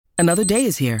Another day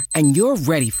is here, and you're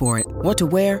ready for it. What to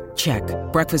wear? Check.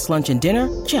 Breakfast, lunch, and dinner?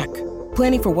 Check.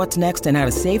 Planning for what's next and how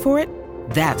to save for it?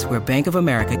 That's where Bank of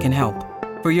America can help.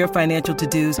 For your financial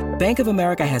to-dos, Bank of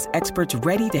America has experts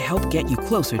ready to help get you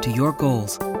closer to your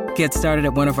goals. Get started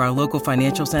at one of our local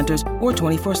financial centers or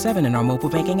 24/7 in our mobile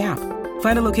banking app.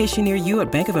 Find a location near you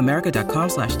at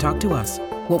bankofamerica.com/talktous.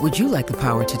 What would you like the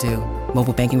power to do?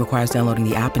 Mobile banking requires downloading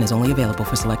the app and is only available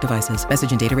for select devices.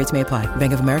 Message and data rates may apply.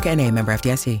 Bank of America N.A., member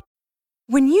FDIC.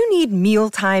 When you need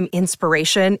mealtime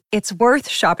inspiration, it's worth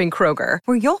shopping Kroger,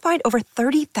 where you'll find over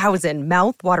 30,000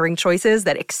 mouth-watering choices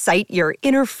that excite your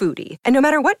inner foodie. And no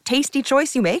matter what tasty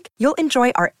choice you make, you'll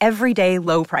enjoy our everyday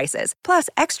low prices, plus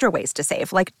extra ways to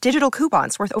save, like digital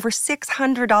coupons worth over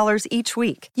 $600 each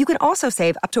week. You can also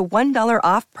save up to $1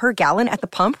 off per gallon at the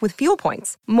pump with fuel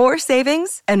points. More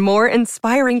savings and more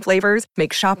inspiring flavors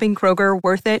make shopping Kroger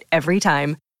worth it every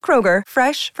time. Kroger,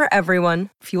 fresh for everyone.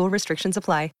 Fuel restrictions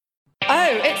apply.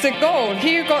 Oh, it's a goal.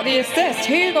 Who got the assist?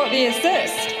 Who got the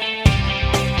assist?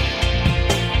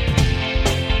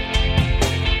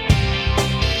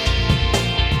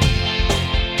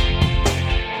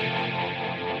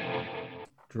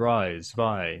 Drei,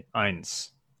 zwei, eins,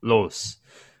 los.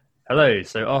 Hello,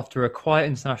 so after a quiet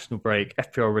international break,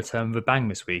 FPL returned with a bang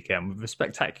this weekend with a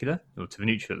spectacular, or to the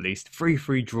neutral at least,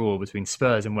 3-3 draw between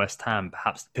Spurs and West Ham,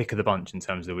 perhaps the pick of the bunch in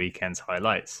terms of the weekend's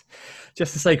highlights.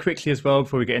 Just to say quickly as well,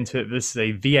 before we get into it, this is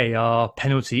a VAR,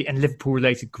 penalty and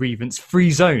Liverpool-related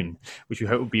grievance-free zone, which we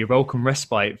hope will be a welcome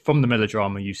respite from the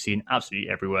melodrama you've seen absolutely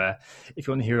everywhere. If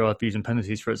you want to hear our views on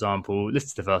penalties, for example,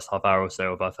 listen to the first half hour or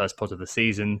so of our first pod of the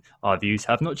season. Our views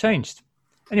have not changed.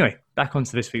 Anyway, back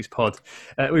onto this week's pod.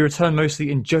 We return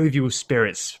mostly in jovial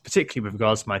spirits, particularly with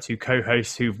regards to my two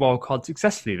co-hosts who've wildcarded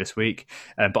successfully this week.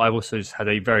 But I've also just had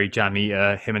a very jammy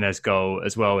Jimenez goal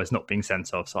as well as not being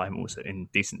sent off, so I'm also in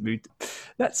decent mood.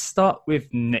 Let's start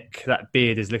with Nick. That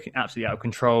beard is looking absolutely out of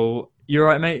control. You all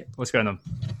right, mate? What's going on?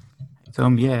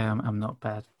 Yeah, I'm not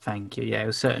bad, thank you. Yeah, it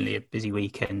was certainly a busy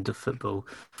weekend of football,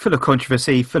 full of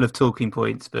controversy, full of talking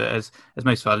points. But as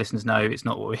most of our listeners know, it's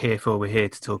not what we're here for. We're here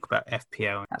to talk about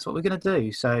FPL. That's what we're going to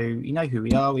do. So you know who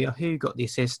we are. We are Who Got the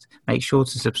Assist. Make sure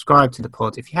to subscribe to the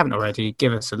pod if you haven't already.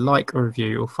 Give us a like, a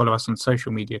review, or follow us on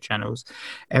social media channels.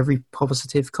 Every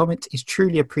positive comment is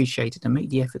truly appreciated and make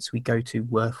the efforts we go to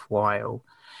worthwhile.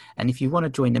 And if you want to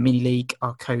join the mini league,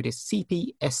 our code is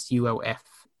CPSULF.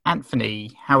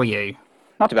 Anthony, how are you?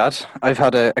 Not too bad. I've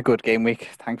had a good game week,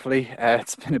 thankfully.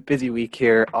 It's been a busy week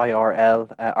here,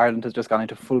 IRL. Ireland has just gone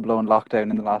into full-blown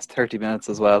lockdown in the last 30 minutes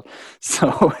as well.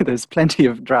 So there's plenty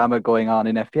of drama going on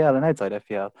in FPL and outside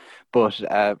FPL. But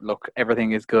look,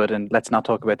 everything is good. And let's not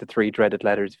talk about the three dreaded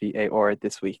letters VAR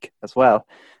this week as well.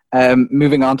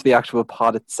 Moving on to the actual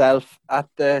pod itself. At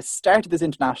the start of this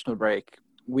international break,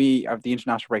 the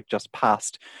international break just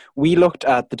passed, we looked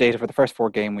at the data for the first 4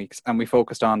 game weeks and we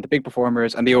focused on the big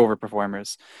performers and the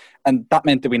overperformers. And that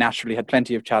meant that we naturally had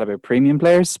plenty of chat about premium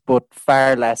players, but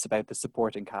far less about the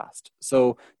supporting cast.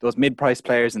 So those mid-price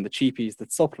players and the cheapies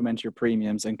that supplement your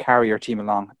premiums and carry your team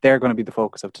along, they're going to be the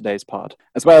focus of today's pod.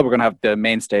 As well, we're going to have the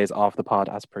mainstays of the pod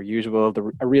as per usual.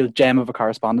 A real gem of a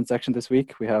correspondence section this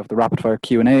week. We have the rapid-fire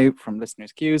Q&A from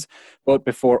listeners' queues. But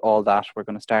before all that, we're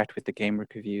going to start with the game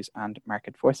reviews and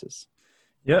market voices.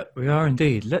 Yeah, we are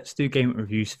indeed. Let's do game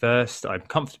reviews first. I'm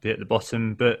comfortably at the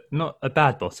bottom, but not a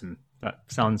bad bottom. That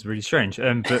sounds really strange.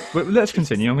 But let's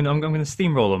continue. I'm going to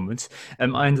steamroll onwards.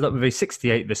 I ended up with a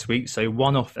 68 this week, so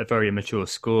one off a very immature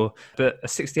score, but a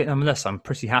 68 nonetheless I'm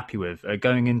pretty happy with.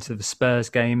 Going into the Spurs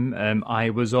game,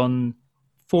 I was on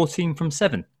 14 from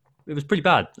 7. It was pretty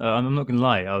bad. I'm not going to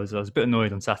lie. I was a bit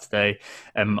annoyed on Saturday.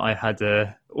 I had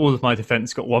all of my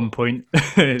defence got 1 point.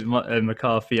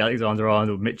 McCarthy,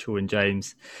 Alexander-Arnold, Mitchell and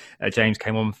James. James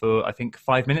came on for, I think,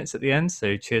 5 minutes at the end.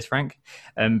 So cheers, Frank.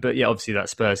 But yeah, obviously that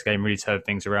Spurs game really turned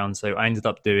things around. So I ended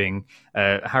up doing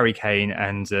Harry Kane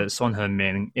and Son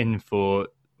Heung-min in for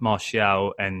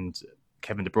Martial and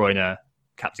Kevin De Bruyne,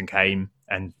 Captain Kane,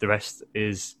 and the rest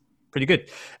is pretty good.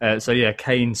 So yeah,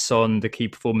 Kane, Son, the key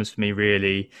performers for me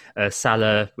really.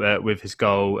 Salah with his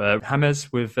goal.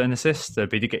 James with an assist,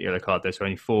 but he did get yellow card though, so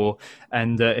only 4.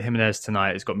 And Jimenez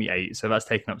tonight has got me 8, so that's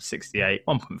taken up to 68,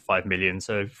 1.5 million,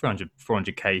 so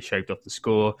 400k shaved off the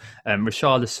score.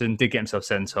 Richarlison did get himself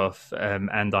sent off,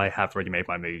 and I have already made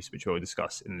my moves, which we'll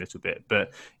discuss in a little bit.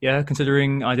 But yeah,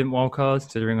 considering I didn't wildcard,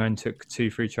 considering I only took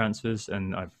 2 free transfers,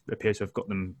 and I appear to have got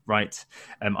them right,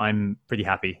 I'm pretty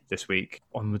happy this week.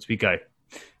 Onwards we go.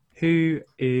 Who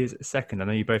is second? I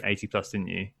know you both 80 plus, didn't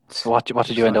you? So what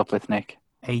did you end up with, Nick?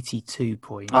 82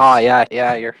 points. Oh yeah,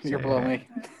 you're below me.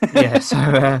 Yeah,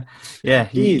 so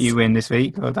you win this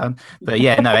week. Well done. But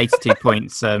yeah, no, 82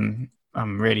 points.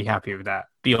 I'm really happy with that.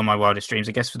 Beyond my wildest dreams,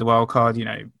 I guess, for the wild card,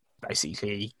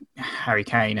 basically Harry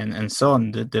Kane and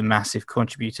Son, the massive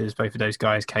contributors. Both of those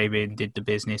guys came in, did the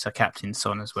business. I captained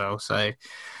Son as well. So,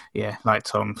 yeah, like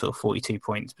Tom, sort of 42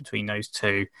 points between those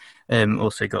two.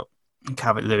 Also got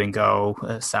Calvert-Lewin goal.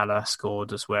 Salah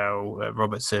scored as well.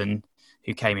 Robertson,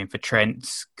 who came in for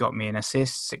Trent, got me an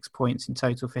assist, 6 points in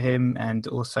total for him. And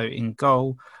also in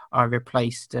goal, I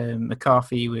replaced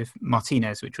McCarthy with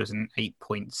Martinez, which was an 8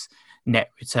 points net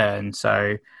return.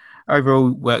 So overall,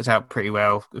 worked out pretty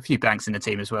well. A few blanks in the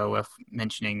team as well. Worth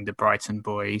mentioning the Brighton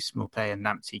boys, Morpay and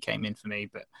Lamptey came in for me,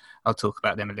 but I'll talk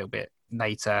about them a little bit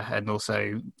later. And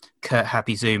also Kurt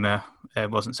Happy Zuma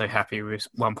wasn't so happy with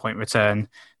 1 point return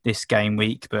this game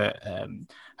week, but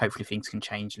hopefully things can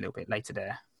change a little bit later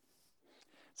there.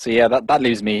 So yeah, that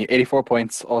leaves me 84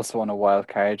 points, also on a wild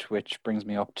card, which brings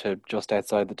me up to just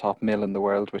outside the top mill in the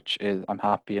world, which is I'm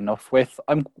happy enough with.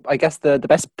 I guess the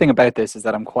best thing about this is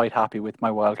that I'm quite happy with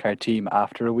my wild card team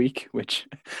after a week, which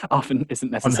often isn't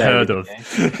necessarily unheard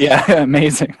of. Yeah,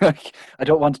 amazing. Like, I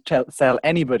don't want to sell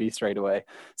anybody straight away.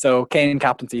 So Kane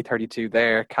captaincy 32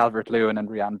 there. Calvert-Lewin and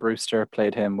Ryan Brewster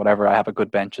played him. Whatever. I have a good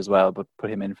bench as well, but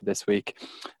put him in for this week.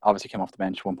 Obviously came off the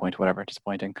bench 1 point, whatever.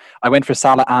 Disappointing. I went for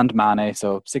Salah and Mane,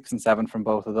 so 6 and 7 from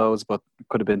both of those, but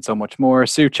could have been so much more.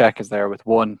 Souček is there with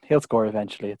 1. He'll score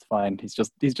eventually. It's fine. He's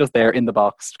just there in the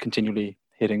box, continually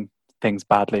hitting things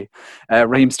badly.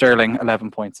 Raheem Sterling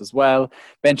 11 points as well.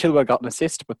 Ben Chilwell got an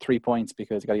assist, but 3 points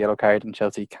because he got a yellow card and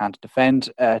Chelsea can't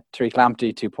defend. Tariq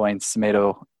Lamptey 2 points.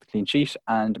 Semedo clean sheet,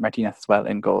 and Martinez as well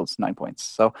in goals 9 points.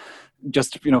 So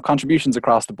just contributions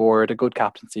across the board, a good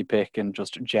captaincy pick, and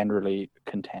just generally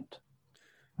content.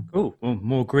 Cool. Well,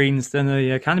 more greens than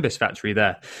a cannabis factory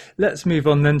there. Let's move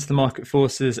on then to the market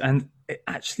forces, and it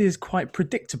actually is quite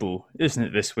predictable, isn't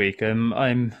it, this week?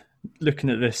 I'm looking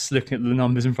at the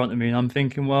numbers in front of me, and I'm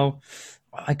thinking, well,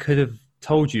 I could have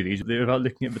told you these without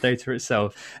looking at the data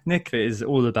itself. Nick, it is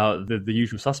all about the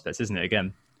usual suspects, isn't it,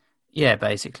 again? Yeah,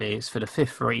 basically, it's for the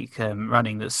fifth week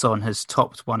running that Son has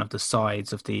topped one of the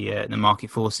sides of the market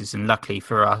forces, and luckily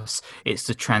for us, it's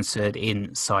the transferred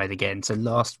in side again. So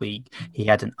last week he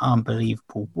had an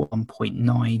unbelievable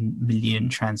 1.9 million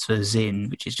transfers in,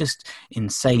 which is just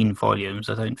insane volumes.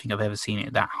 I don't think I've ever seen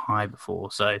it that high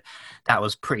before. So that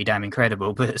was pretty damn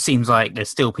incredible. But it seems like there's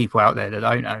still people out there that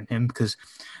don't own him because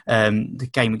the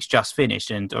game week's just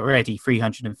finished, and already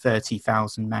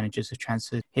 330,000 managers have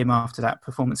transferred him after that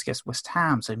performance against West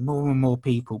Ham. So more and more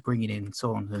people bringing in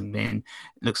Son, and then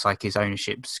it looks like his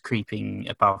ownership's creeping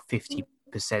above 50%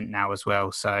 now as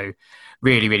well. So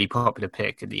really, really popular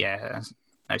pick. And yeah,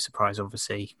 no surprise,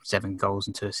 obviously, 7 goals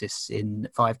and 2 assists in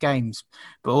 5 games.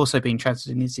 But also being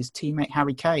transferred in is his teammate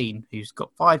Harry Kane, who's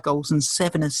got 5 goals and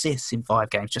 7 assists in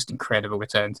 5 games. Just incredible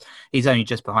returns. He's only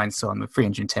just behind Son with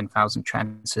 310,000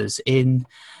 transfers in.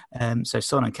 So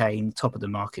Son and Kane, top of the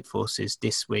market forces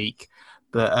this week.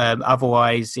 But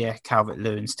otherwise, yeah,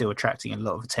 Calvert-Lewin still attracting a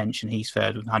lot of attention. He's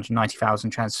third with 190,000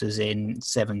 transfers in,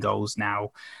 7 goals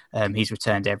now. He's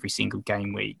returned every single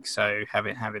game week, so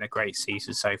having a great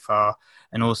season so far.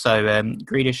 And also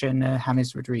Grealish and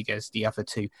James Rodriguez, the other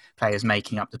 2 players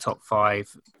making up the top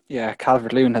 5. Yeah,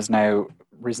 Calvert-Lewin has now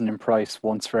risen in price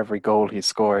once for every goal he's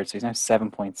scored. So he's now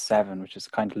 7.7, which is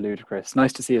kind of ludicrous.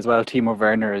 Nice to see as well. Timo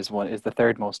Werner is the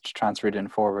 3rd most transferred in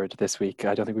forward this week.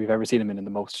 I don't think we've ever seen him in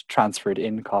the most transferred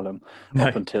in column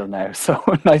up until now. So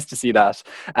nice to see that.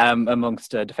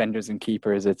 Amongst defenders and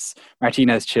keepers, it's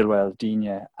Martinez, Chilwell,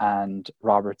 Digne and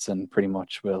Robertson pretty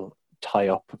much will tie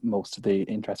up most of the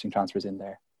interesting transfers in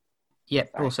there. Yeah,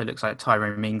 also looks like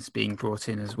Tyrone Mings being brought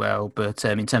in as well. But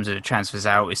in terms of the transfers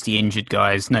out, it's the injured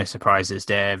guys. No surprises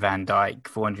there. Van Dijk,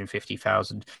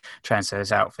 450,000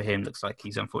 transfers out for him. Looks like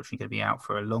he's unfortunately going to be out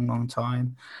for a long, long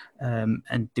time.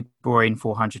 And De Bruyne,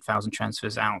 400,000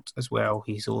 transfers out as well.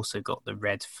 He's also got the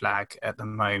red flag at the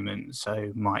moment,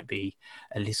 so might be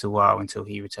a little while until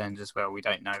he returns as well. We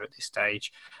don't know at this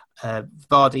stage.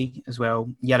 Vardy as well,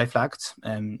 yellow flagged.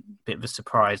 Bit of a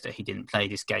surprise that he didn't play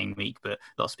this game week, but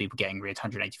lots of people getting rid,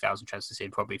 180,000 transfers in,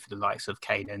 probably for the likes of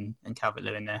Kane and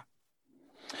Calvert-Lewin there.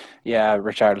 Yeah,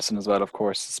 Richarlison as well, of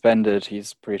course, suspended.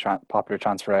 He's pretty popular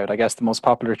transfer out. I guess the most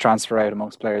popular transfer out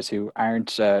amongst players who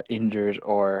aren't injured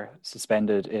or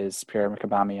suspended is Pierre-Emerick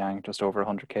Aubameyang, just over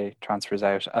 100k transfers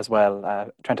out as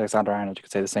well. Trent Alexander-Arnold, you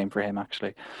could say the same for him,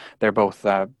 actually. They're both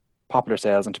popular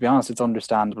sales, and to be honest, it's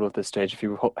understandable at this stage. If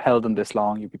you held them this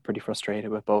long, you'd be pretty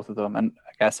frustrated with both of them. And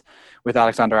I guess with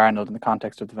Alexander-Arnold, in the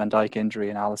context of the Van Dijk injury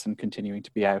and Alisson continuing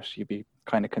to be out, you'd be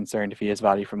kind of concerned if he is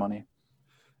value for money.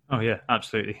 Oh yeah,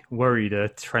 absolutely. Worried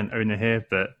Trent owner here,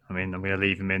 but I mean, I'm going to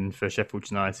leave him in for Sheffield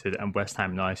United and West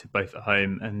Ham United, both at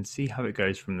home, and see how it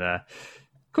goes from there.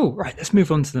 Cool. Right, let's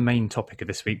move on to the main topic of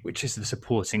this week, which is the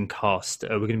supporting cast.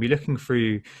 We're going to be looking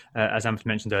through, as Anthony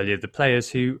mentioned earlier, the players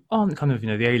who aren't kind of,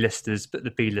 the A-listers, but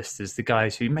the B-listers, the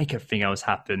guys who make everything else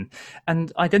happen,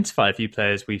 and identify a few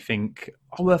players we think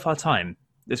are worth our time.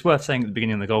 It's worth saying at the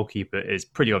beginning, the goalkeeper is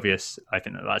pretty obvious. I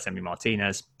think that's Emi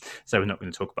Martinez, so we're not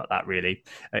going to talk about that really.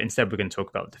 Instead, we're going to talk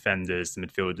about the defenders, the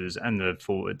midfielders, and the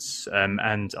forwards.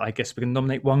 And I guess we're going to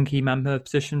nominate one key man per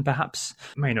position, perhaps.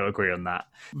 May not agree on that.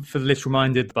 For the little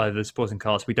reminded by the supporting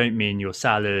cast, we don't mean your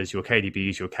Salahs, your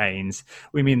KDBs, your Kanes.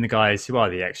 We mean the guys who are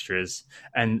the extras.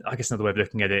 And I guess another way of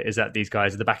looking at it is that these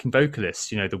guys are the backing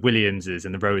vocalists, the Williamses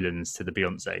and the Rolands to the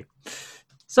Beyonce.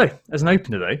 So, as an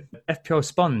opener though, FPL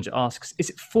Sponge asks, is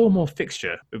it form or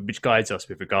fixture which guides us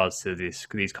with regards to these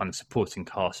kind of supporting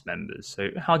cast members?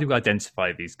 So how do we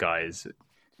identify these guys? To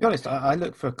be honest, I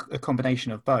look for a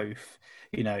combination of both.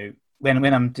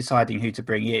 When I'm deciding who to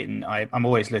bring in, I'm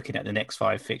always looking at the next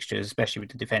 5 fixtures, especially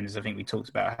with the defenders. I think we talked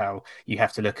about how you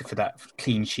have to look for that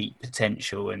clean sheet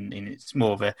potential, and it's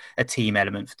more of a team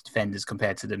element for the defenders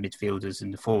compared to the midfielders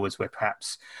and the forwards, where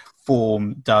perhaps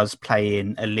form does play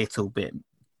in a little bit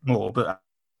more. But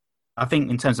I think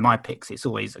in terms of my picks, it's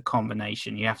always a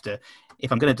combination. You have to,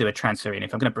 if I'm going to do a transfer in,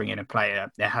 if I'm going to bring in a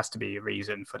player, there has to be a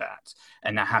reason for that.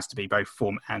 And that has to be both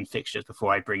form and fixtures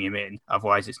before I bring him in.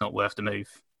 Otherwise, it's not worth the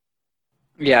move.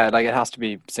 Yeah, it has to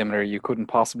be similar. You couldn't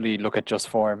possibly look at just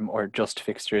form or just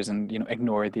fixtures and,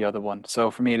 ignore the other one. So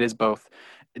for me, it is both.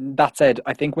 That said,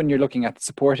 I think when you're looking at the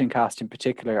supporting cast in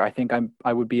particular, I think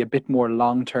I would be a bit more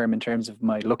long-term in terms of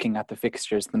my looking at the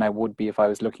fixtures than I would be if I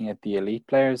was looking at the elite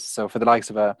players. So for the likes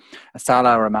of a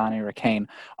Salah or a Mane or a Kane,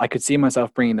 I could see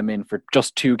myself bringing them in for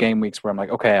just 2 game weeks where I'm like,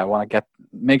 okay, I want to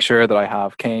make sure that I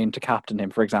have Kane to captain him.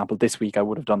 For example, this week I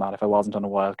would have done that if I wasn't on a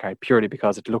wild card, purely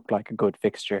because it looked like a good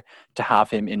fixture to have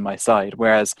him in my side.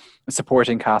 Whereas a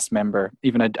supporting cast member,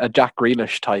 even a Jack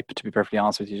Grealish type, to be perfectly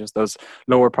honest with you, just those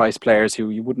lower price players who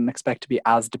you wouldn't expect to be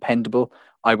as dependable,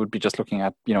 I would be just looking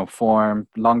at form,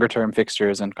 longer term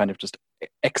fixtures, and kind of just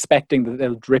expecting that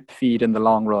they'll drip feed in the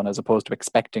long run as opposed to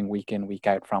expecting week in, week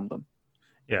out from them.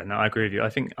 Yeah, no, I agree with you. I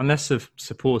think unless a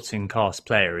supporting cast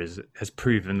player has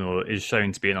proven or is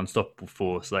shown to be an unstoppable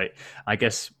force, I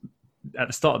guess at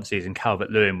the start of the season,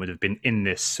 Calvert-Lewin would have been in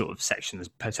this sort of section as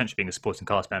potentially being a supporting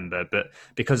cast member, but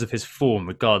because of his form,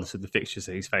 regardless of the fixtures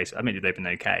that he's faced, I mean, they've been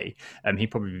okay. He'd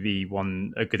probably be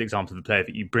a good example of the player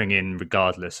that you bring in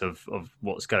regardless of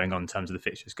what's going on in terms of the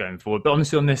fixtures going forward. But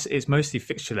honestly, on this, it's mostly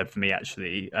fixture-led for me,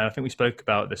 actually. I think we spoke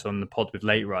about this on the pod with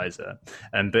Late Riser.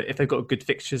 But if they've got good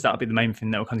fixtures, that'll be the main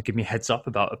thing that will kind of give me heads up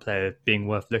about a player being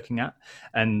worth looking at.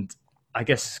 And I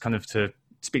guess kind of to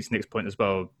speak to Nick's point as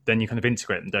well, then you kind of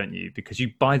integrate them, don't you? Because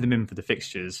you buy them in for the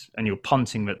fixtures and you're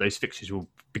punting that those fixtures will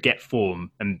beget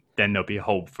form, and then there'll be a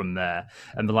hold from there.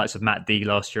 And the likes of Matt D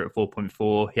last year at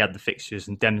 4.4, he had the fixtures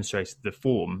and demonstrated the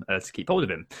form to keep hold of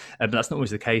him. But that's not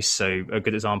always the case. So a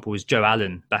good example is Joe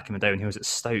Allen back in the day when he was at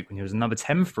Stoke, when he was number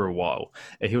 10 for a while.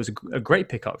 He was a great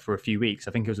pickup for a few weeks.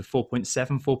 I think he was a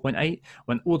 4.7, 4.8,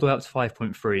 went all the way up to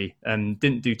 5.3,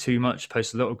 didn't do too much,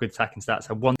 posted a lot of good attacking stats,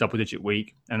 had one double-digit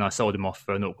week, and I sold him off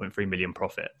for a 0.3 million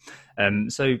profit.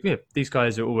 So yeah, these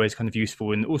guys are always kind of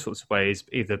useful in all sorts of ways,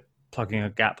 either plugging a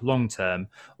gap long term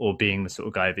or being the sort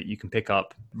of guy that you can pick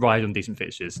up, ride on decent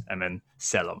fixtures, and then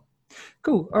sell on.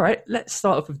 Cool. All right, let's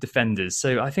start off with defenders.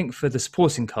 So I think for the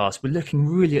supporting cast, we're looking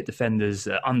really at defenders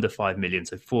under 5 million,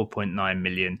 so 4.9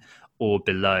 million or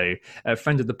below. A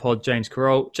friend of the pod, James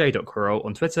Carroll, j.carroll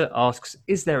on Twitter, asks,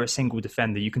 is there a single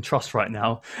defender you can trust right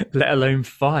now, let alone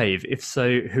 5? If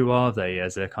so, who are they,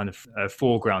 as a kind of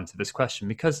foreground to this question?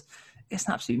 Because it's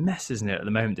an absolute mess, isn't it, at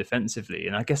the moment defensively?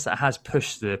 And I guess that has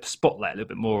pushed the spotlight a little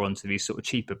bit more onto these sort of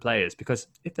cheaper players, because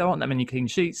if there aren't that many clean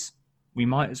sheets, we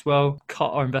might as well cut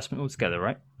our investment altogether,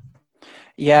 right?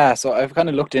 Yeah, so I've kind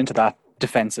of looked into that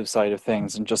defensive side of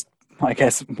things and just, I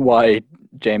guess, why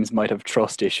James might have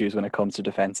trust issues when it comes to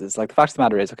defences. The fact of the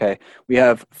matter is, okay, we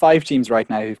have 5 teams right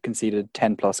now who've conceded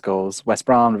 10 plus goals: West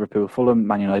Brom, Liverpool, Fulham,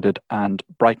 Man United and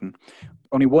Brighton.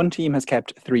 Only one team has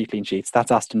kept 3 clean sheets.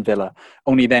 That's Aston Villa.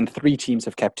 Only then 3 teams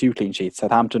have kept 2 clean sheets: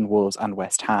 Southampton, Wolves and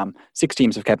West Ham. 6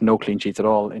 teams have kept no clean sheets at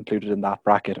all. Included in that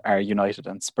bracket are United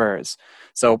and Spurs.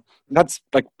 So that's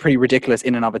pretty ridiculous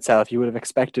in and of itself. You would have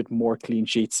expected more clean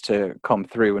sheets to come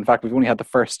through. In fact, we've only had the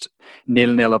first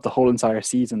 0-0 of the whole entire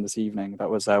season this evening. That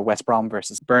was West Brom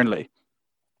versus Burnley.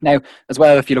 Now, as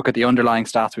well, if you look at the underlying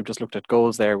stats, we've just looked at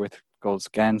goals there with goals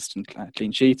against and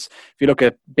clean sheets. If you look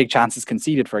at big chances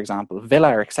conceded, for example, Villa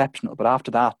are exceptional, but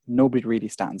after that, nobody really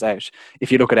stands out.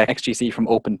 If you look at XGC from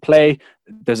open play,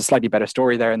 there's a slightly better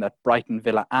story there in that Brighton,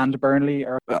 Villa and Burnley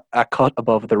are a cut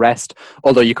above the rest,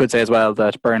 although you could say as well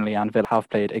that Burnley and Villa have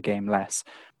played a game less.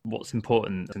 What's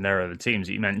important, and there are the teams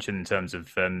that you mentioned in terms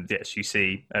of the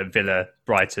SGC, Villa,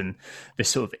 Brighton, this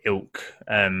sort of ilk.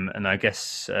 And I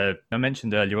guess I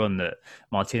mentioned earlier on that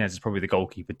Martinez is probably the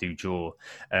goalkeeper du jour.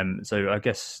 So I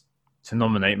guess to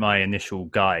nominate my initial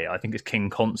guy, I think it's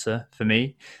King Konsa for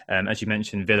me. As you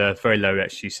mentioned, Villa, very low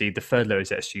XGC, the third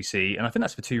lowest XGC. And I think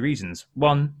that's for two reasons.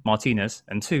 One, Martinez,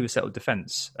 and two, settled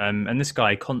defence. And this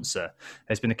guy, Konsa,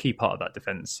 has been a key part of that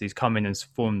defence. He's come in and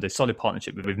formed a solid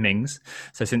partnership with Mings.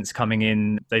 So since coming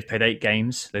in, they've played 8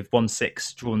 games. They've won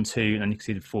 6, drawn 2, and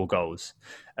conceded 4 goals.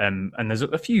 And there's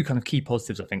a few kind of key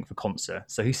positives, I think, for Konsa.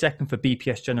 So he's second for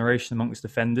BPS generation amongst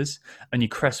defenders. Only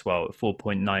Cresswell at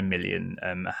 4.9 million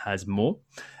has more.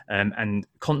 And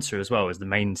Konsa as well is the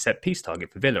main set piece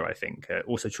target for Villa, I think.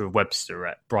 Also true of Webster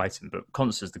at Brighton, but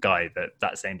Konsa's the guy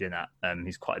that's aimed in at.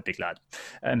 He's quite a big lad.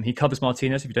 He covers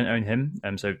Martinez if you don't own him.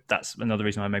 So that's another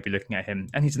reason I may be looking at him.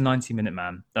 And he's a 90-minute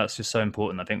man. That's just so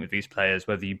important, I think, with these players,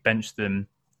 whether you bench them,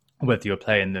 whether you're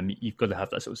playing them, you've got to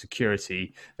have that sort of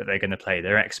security that they're going to play.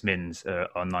 Their ex-mins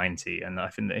are 90, and I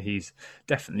think that he's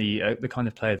definitely the kind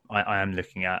of player I am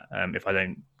looking at if I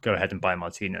don't go ahead and buy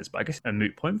Martinez. But I guess a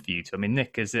moot point for you too. I mean,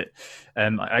 Nick, is it?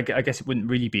 I guess it wouldn't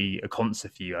really be a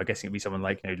Konsa for you. I guess it would be someone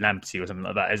like Lamptey or something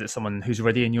like that. Is it someone who's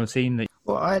already in your team?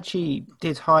 Well, I actually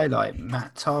did highlight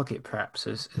Matt Targett perhaps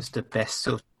as the best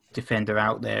sort of defender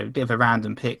out there. A bit of a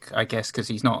random pick, I guess, because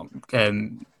he's not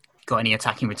got any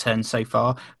attacking returns so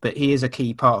far, but he is a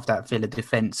key part of that Villa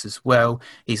defence as well.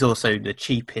 He's also the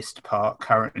cheapest part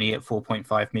currently at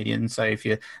 4.5 million. So if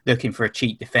you're looking for a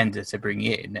cheap defender to bring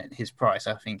in at his price,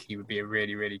 I think he would be a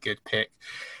really, really good pick.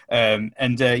 So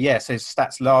his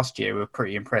stats last year were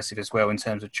pretty impressive as well in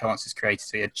terms of chances created.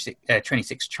 So he had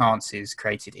 26 chances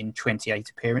created in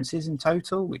 28 appearances in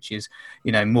total, which is,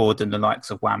 more than the likes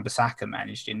of Wan-Bissaka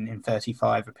managed in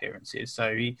 35 appearances.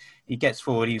 So he gets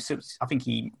forward. I think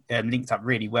he linked up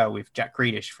really well with Jack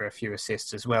Grealish for a few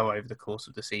assists as well over the course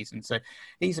of the season. So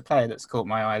he's a player that's caught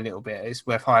my eye a little bit. It's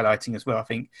worth highlighting as well. I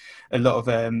think a lot of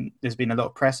there's been a lot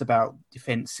of press about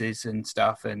defences and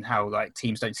stuff and how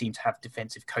teams don't seem to have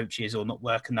defensive coaches or not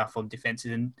work enough on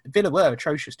defences. And Villa were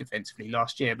atrocious defensively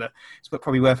last year, but it's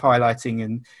probably worth highlighting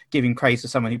and giving praise to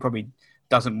someone who probably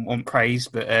doesn't want praise,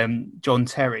 but John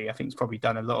Terry, I think, has probably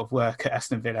done a lot of work at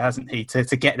Aston Villa, hasn't he,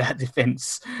 to get that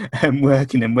defence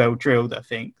working and well drilled, I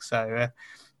think. So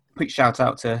quick shout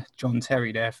out to John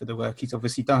Terry there for the work he's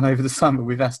obviously done over the summer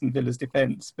with Aston Villa's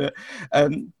defence. But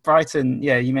Brighton,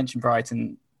 you mentioned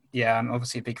Brighton. Yeah, I'm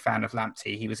obviously a big fan of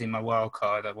Lamptey. He was in my wild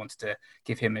card. I wanted to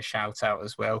give him a shout out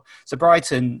as well. So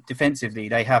Brighton, defensively,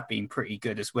 they have been pretty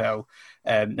good as well.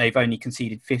 They've only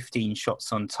conceded 15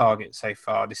 shots on target so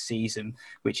far this season,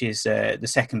 which is the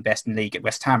second best in the league. At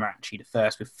West Ham are actually the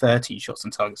first with 13 shots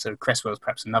on target. So Cresswell's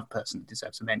perhaps another person that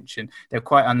deserves a mention. They're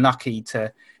quite unlucky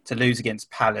to lose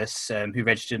against Palace, who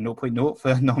registered 0.0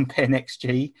 for non-pen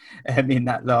XG in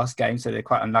that last game. So they're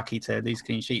quite unlucky to lose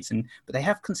clean sheets. But they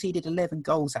have conceded 11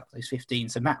 goals out of those 15.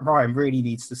 So Matt Ryan really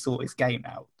needs to sort his game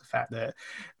out. The fact that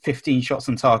 15 shots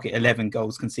on target, 11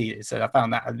 goals conceded. So I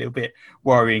found that a little bit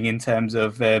worrying in terms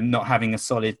of not having a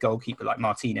solid goalkeeper like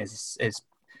Martinez is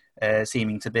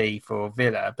seeming to be for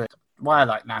Villa. But why I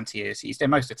like Lamptey is he's their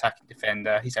most attacking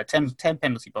defender. He's had 10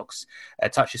 penalty box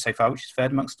touches so far, which is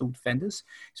third amongst all defenders.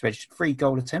 He's registered 3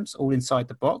 goal attempts, all inside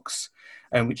the box,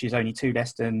 which is only 2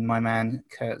 less than my man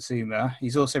Kurt Zouma.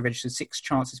 He's also registered 6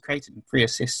 chances created and 3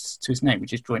 assists to his name,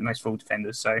 which is joint most for all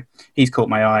defenders. So he's caught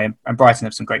my eye. And Brighton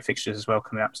have some great fixtures as well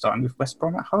coming up, starting with West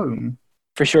Brom at home.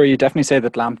 For sure, you definitely say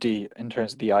that Lamptey, in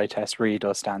terms of the eye test, really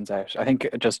does stands out. I think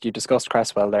you discussed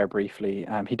Cresswell there briefly.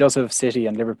 He does have City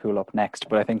and Liverpool up next,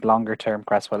 but I think longer term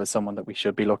Cresswell is someone that we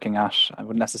should be looking at. I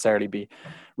wouldn't necessarily be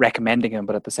recommending him,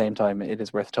 but at the same time, it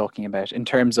is worth talking about. In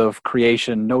terms of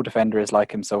creation, no defender is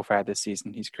like him so far this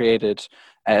season. He's created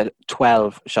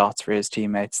 12 shots for his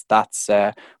teammates. That's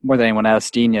more than anyone else.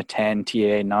 Digne 10,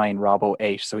 TAA 9, Robbo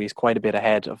 8. So he's quite a bit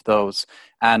ahead of those.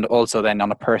 And also then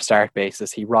on a per start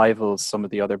basis, he rivals some of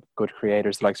the other good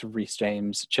creators like Reece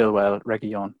James, Chilwell,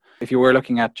 Reguilon. If you were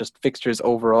looking at just fixtures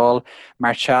overall,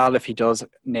 Martial, if he does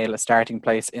nail a starting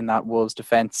place in that Wolves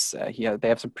defence, they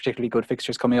have some particularly good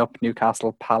fixtures coming up: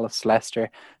 Newcastle, Palace,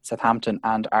 Leicester, Southampton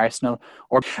and Arsenal.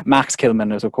 Or Max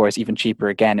Kilman is, of course, even cheaper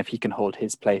again if he can hold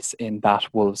his place in that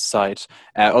Wolves side.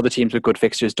 Other teams with good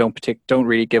fixtures don't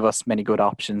really give us many good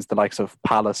options. The likes of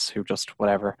Palace, who just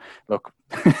whatever. Look,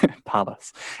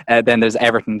 Palace. Then there's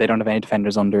Everton. They don't have any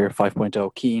defenders under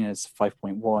 5.0. Keane is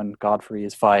 5.1. Godfrey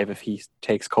is 5 if he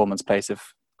takes Coleman's place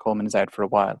if Coleman is out for a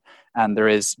while. And there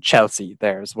is Chelsea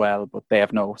there as well, but they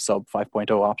have no sub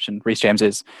 5.0 option. Reece James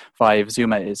is 5.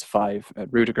 Zuma is 5.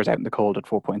 Rudiger's out in the cold at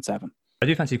 4.7. I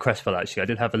do fancy Cresswell, actually. I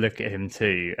did have a look at him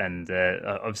too. And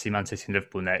obviously Man City and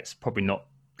Liverpool next, probably not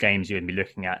games you're going to be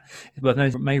looking at. Well, no,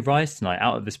 may rise tonight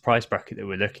out of this price bracket that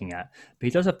we're looking at, but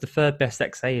he does have the third best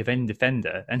XA of any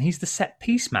defender, and he's the set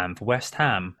piece man for West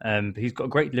Ham. He's got a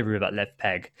great delivery of that left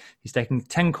peg. He's taking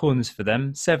 10 corners for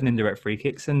them, 7 indirect free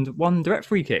kicks and 1 direct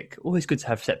free kick. Always good to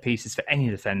have set pieces for any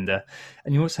defender,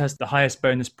 and he also has the highest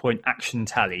bonus point action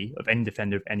tally of any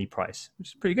defender of any price, which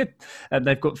is pretty good.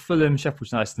 They've got Fulham,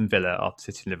 Sheffield United and Villa after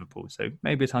City and Liverpool, so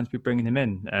maybe a time to be bringing him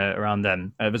in around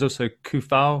them. There's also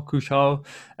Kouchal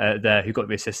there, who got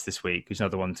the assist this week, who's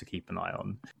another one to keep an eye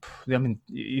on. I mean,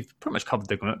 you've pretty much covered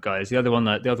the guys. The other ones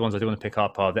I do want to pick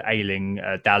up are the Ayling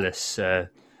Dallas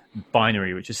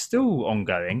binary, which is still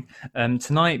ongoing.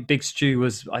 Tonight, Big Stew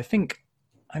was, I think,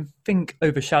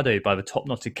 overshadowed by the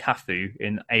top-knotted Cafu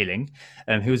in Ayling,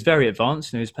 who was very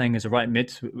advanced. He was playing as a right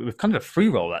mid with kind of a free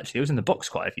role, actually. He was in the box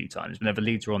quite a few times whenever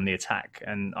Leeds were on the attack.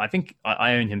 And I think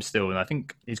I own him still, and I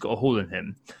think he's got a haul in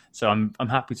him. So I'm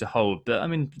happy to hold. But, I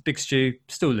mean, Big Stew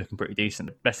still looking pretty decent.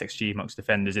 Best XG amongst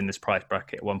defenders in this price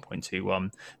bracket,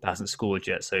 1.21, but hasn't scored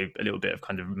yet. So a little bit of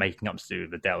kind of making up to do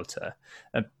with the delta.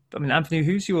 I mean, Anthony,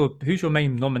 who's your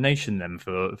main nomination then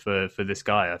for this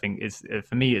guy? I think it's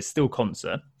for me it's still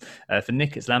Konsa. For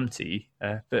Nick it's Lamptey.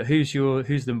 But who's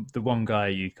the one guy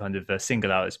you kind of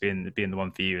single out as being the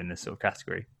one for you in this sort of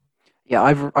category? Yeah,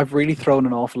 I've really thrown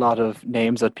an awful lot of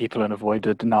names at people and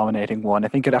avoided nominating one. I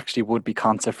think it actually would be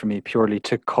Konsa for me purely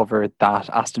to cover that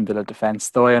Aston Villa defence,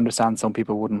 though I understand some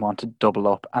people wouldn't want to double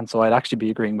up, and so I'd actually be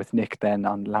agreeing with Nick then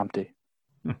on Lamptey.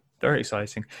 Very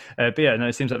exciting, but yeah, no,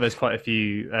 it seems like there's quite a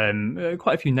few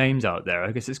names out there.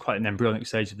 I guess it's quite an embryonic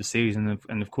stage of the season,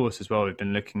 and of course as well, we've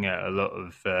been looking at a lot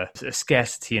of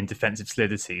scarcity and defensive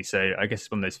solidity. So I guess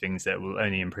it's one of those things that will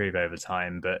only improve over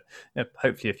time. But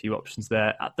hopefully, a few options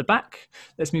there at the back.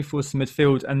 Let's move forward to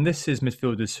midfield, and this is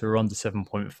midfielders who are under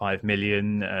 7.5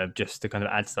 million, just to kind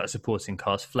of add to that supporting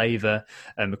cast flavour.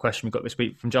 The question we got this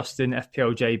week from Justin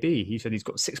FPLJB, he said he's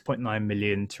got 6.9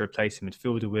 million to replace a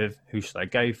midfielder with. Who should I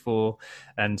go for?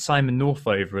 And Simon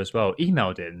Northover as well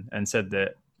emailed in and said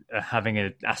that having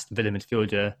an Aston Villa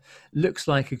midfielder looks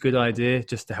like a good idea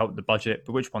just to help the budget,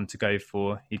 but which one to go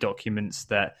for? He documents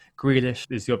that Grealish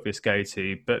is the obvious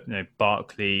go-to, but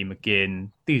Barkley,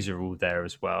 McGinn, these are all there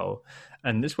as well.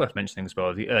 And it's worth mentioning as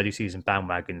well the early season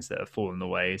bandwagons that have fallen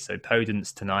away. So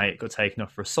Podence tonight got taken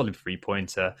off for a solid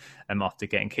 3-pointer after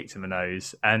getting kicked in the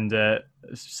nose. And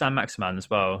Sam Maximan as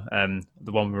well,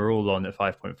 the one we're all on at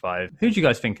 5.5. Who do you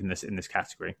guys think in this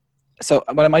category? So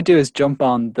what I might do is jump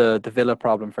on the Villa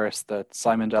problem first that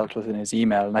Simon dealt with in his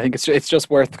email. And I think it's just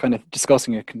worth kind of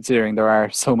discussing it, considering there are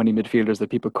so many midfielders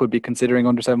that people could be considering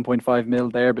under 7.5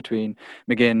 mil there between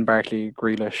McGinn, Barkley,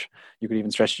 Grealish. You could even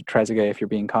stretch to Trezeguet if you're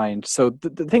being kind. So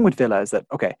the thing with Villa is that,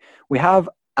 okay, we have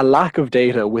a lack of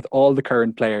data with all the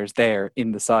current players there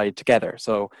in the side together.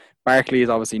 So Barkley is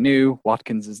obviously new,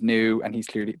 Watkins is new, and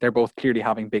they're both clearly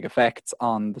having big effects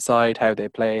on the side, how they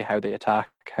play, how they attack,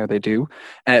 how they do.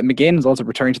 McGinn is also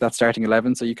returning to that starting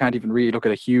 11, so you can't even really look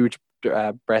at a huge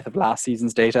breadth of last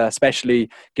season's data, especially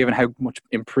given how much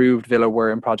improved Villa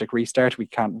were in Project Restart. We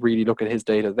can't really look at his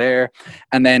data there.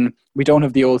 And then we don't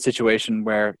have the old situation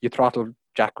where you throttle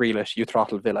Jack Grealish, you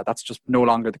throttle Villa. That's just no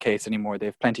longer the case anymore. They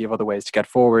have plenty of other ways to get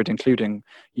forward, including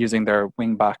using their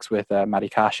wing backs with Matty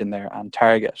Cash in there and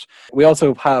Target. We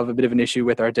also have a bit of an issue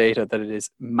with our data that it is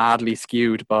madly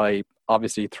skewed by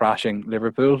obviously thrashing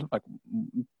Liverpool. Like,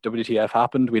 WTF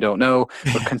happened, we don't know,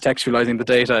 but contextualizing the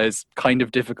data is kind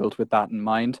of difficult with that in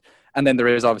mind. And then there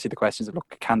is obviously the questions of,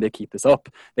 look, can they keep this up?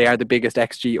 They are the biggest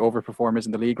XG overperformers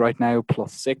in the league right now,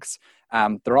 +6.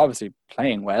 They're obviously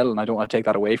playing well, and I don't want to take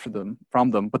that away from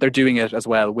them, but they're doing it as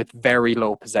well with very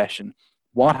low possession.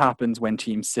 What happens when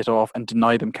teams sit off and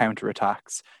deny them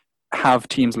counter-attacks? Have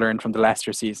teams learned from the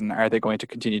Leicester season? Are they going to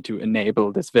continue to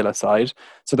enable this Villa side?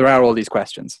 So there are all these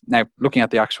questions. Now, looking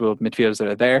at the actual midfielders that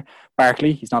are there,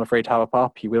 Barkley, he's not afraid to have a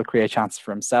pop. He will create chances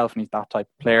for himself, and he's that type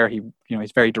of player.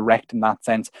 He's very direct in that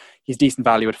sense. He's decent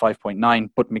value at 5.9,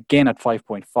 but McGinn at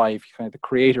 5.5, kind of the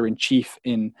creator in chief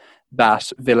in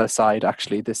that Villa side,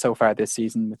 actually, so far this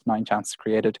season with 9 chances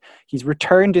created. He's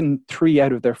returned in 3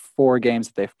 out of their 4 games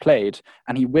that they've played,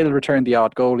 and he will return the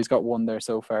odd goal. He's got 1 there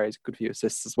so far. He's a good few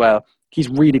assists as well. He's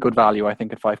really good value, I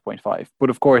think, at 5.5. But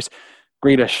of course,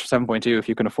 Grealish, 7.2, if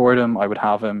you can afford him, I would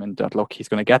have him. And look,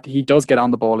 he does get on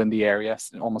the ball in the area.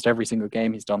 Almost every single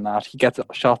game he's done that. He gets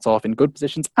shots off in good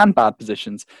positions and bad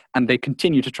positions, and they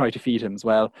continue to try to feed him as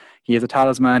well. He is a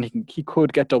talisman. He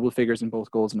could get double figures in both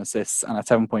goals and assists, and at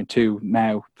 7.2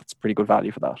 now, that's pretty good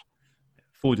value for that.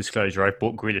 Full disclosure, I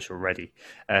bought Grealish already.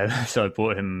 So I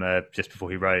bought him just before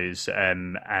he rose.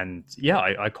 And yeah,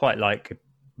 I quite like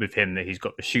with him that he's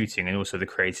got the shooting and also the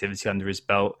creativity under his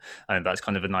belt, and that's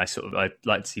kind of a nice sort of, I'd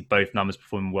like to see both numbers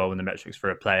performing well in the metrics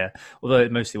for a player, although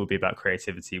it mostly will be about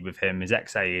creativity with him. His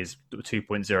XA is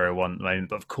 2.01 at the moment,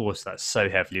 but of course that's so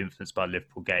heavily influenced by the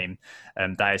Liverpool game.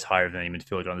 That is higher than any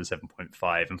midfielder under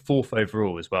 7.5 and fourth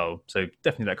overall as well, so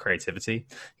definitely that creativity.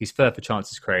 He's third for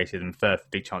chances created and third for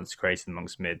big chances created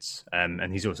amongst mids,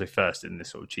 and he's also first in this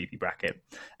sort of cheapy bracket.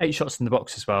 8 shots in the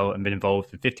box as well, and been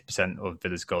involved with 50% of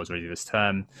Villa's goals already this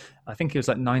term. I think it was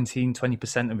like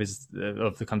 19-20%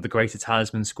 of the kind of the greater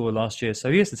talisman score last year.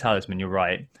 So he is the talisman, you're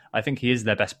right. I think he is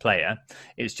their best player.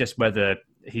 It's just whether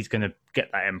he's going to get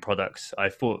that end product. I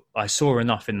thought I saw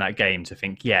enough in that game to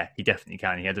think, yeah, he definitely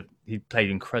can. He played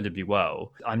incredibly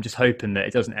well. I'm just hoping that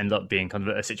it doesn't end up being kind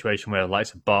of a situation where the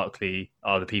likes of Barkley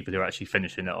are the people who are actually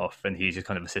finishing it off and he's just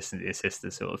kind of assistant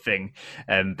assister sort of thing.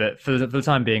 But for the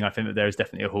time being, I think that there is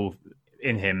definitely a hole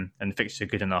in him, and the fixtures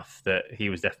are good enough that he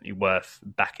was definitely worth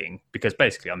backing, because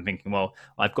basically I'm thinking, well,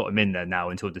 I've got him in there now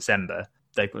until December.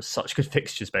 They've got such good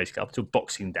fixtures basically up until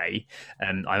Boxing Day,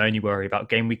 and I only worry about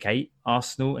game week 8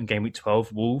 Arsenal and game week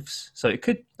 12 Wolves. So it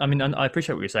could, I mean, I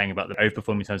appreciate what you're saying about the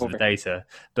overperforming in terms of the data,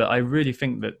 but I really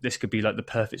think that this could be like the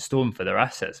perfect storm for their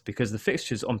assets, because the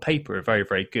fixtures on paper are very,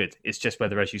 very good. It's just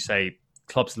whether, as you say,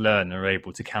 clubs learn and are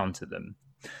able to counter them.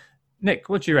 Nick,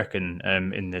 what do you reckon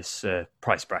in this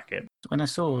price bracket? When I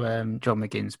saw John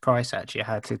McGinn's price, actually, I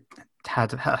had to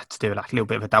do like a little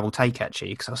bit of a double take,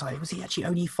 actually, because I was like, was he actually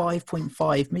only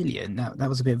 5.5 million? That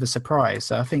was a bit of a surprise.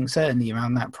 So I think certainly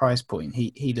around that price point,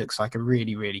 he looks like a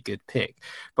really, really good pick.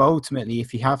 But ultimately,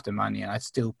 if you have the money, I'd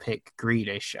still pick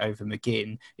Grealish over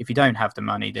McGinn. If you don't have the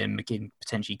money, then McGinn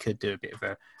potentially could do a bit of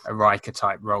a Riker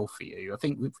type role for you. I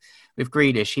think with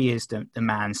Grealish, he is the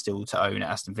man still to own at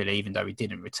Aston Villa, even though he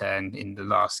didn't return in the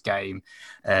last game.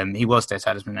 He was their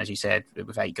talisman, as you said,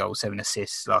 with 8 goals, 7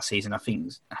 assists last season. I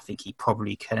think he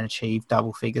probably can achieve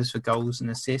double figures for goals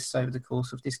and assists over the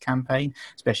course of this campaign,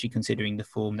 especially considering the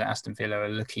form that Aston Villa are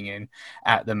looking in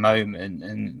at the moment.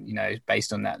 And, you know,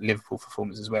 based on that Liverpool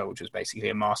performance as well, which was basically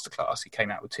a masterclass. He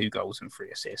came out with 2 goals and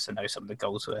 3 assists. I know some of the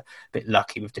goals were a bit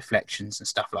lucky with deflections and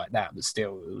stuff like that, but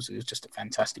still, it was just a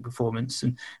fantastic performance.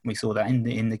 And we saw that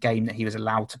in the game that he was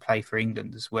allowed to play for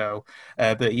England as well.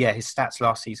 But yeah, his stats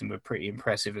last season were pretty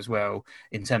impressive as well.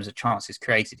 In terms of chances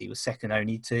created, he was second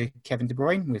only to Kevin De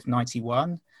Bruyne with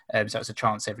 91. So it's a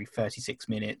chance every 36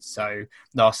 minutes. So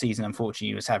last season, unfortunately,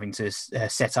 he was having to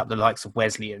set up the likes of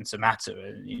Wesley and Samatta.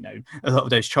 And, you know, a lot of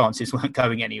those chances weren't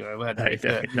going anywhere, were they?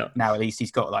 But now at least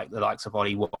he's got like the likes of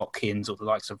Ollie Watkins or the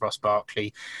likes of Ross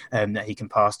Barkley that he can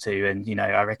pass to. And, you know,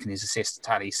 I reckon his assist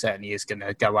tally certainly is going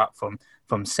to go up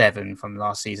from 7 from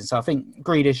last season. So I think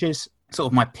Grealish is sort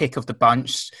of my pick of the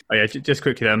bunch. Oh yeah, just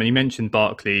quickly, I mean, you mentioned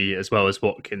Barkley as well as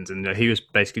Watkins, and he was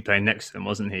basically playing next to them,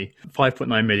 wasn't he?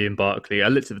 5.9 million Barkley. I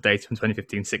looked at the data from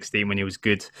 2015-16 when he was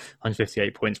good,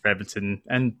 158 points for Everton,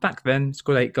 and back then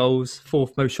scored 8 goals,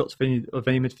 4th most shots of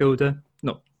any midfielder.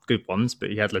 Not good ones, but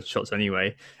he had loads of shots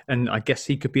anyway. And I guess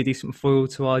he could be a decent foil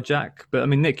to our Jack. But I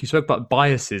mean, Nick, you spoke about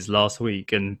biases last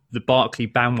week, and the Barkley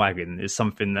bandwagon is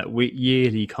something that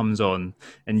yearly comes on,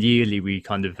 and yearly we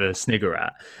kind of snigger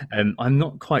at. I'm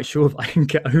not quite sure if I can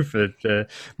get over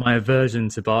my aversion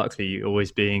to Barkley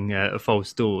always being a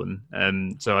false dawn.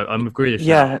 So I'm with Grealish.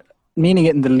 Yeah, meaning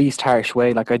it in the least harsh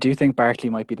way. Like, I do think Barkley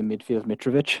might be the midfield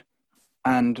Mitrovic.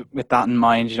 And with that in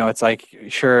mind, you know, it's like,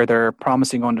 sure, there are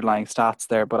promising underlying stats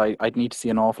there, but I'd need to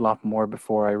see an awful lot more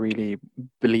before I really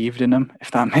believed in him, if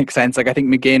that makes sense. Like, I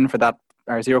think McGinn for that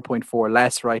are 0.4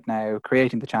 less right now,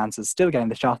 creating the chances, still getting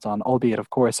the shots on, albeit, of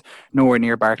course, nowhere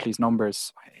near Barkley's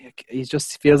numbers. He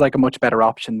just feels like a much better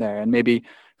option there. And maybe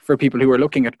for people who are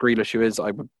looking at Grealish, who is,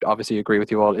 I would obviously agree with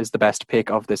you all, is the best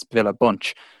pick of this Villa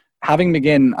bunch. Having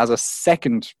McGinn as a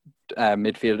second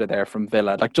midfielder there from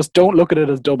Villa, like, just don't look at it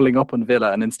as doubling up on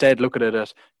Villa, and instead look at it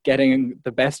as getting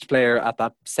the best player at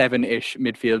that 7-ish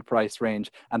midfield price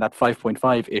range and that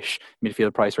 5.5-ish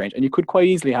midfield price range, and you could quite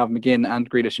easily have McGinn and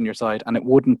Grealish in your side, and it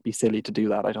wouldn't be silly to do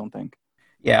that, I don't think.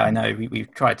 Yeah, I know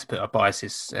we've tried to put our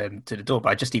biases to the door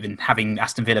by just even having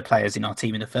Aston Villa players in our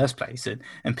team in the first place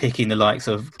and picking the likes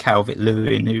of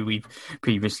Calvert-Lewin, who we've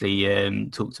previously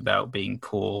talked about being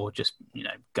poor, just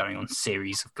going on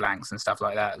series of blanks and stuff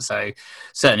like that. So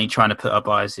certainly trying to put our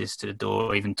biases to the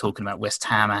door, even talking about West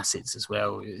Ham assets as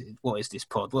well. What is this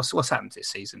pod? What's happened this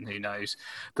season? Who knows?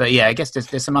 But yeah, I guess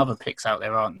there's some other picks out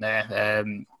there, aren't there?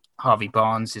 Harvey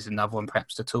Barnes is another one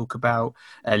perhaps to talk about.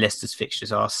 Leicester's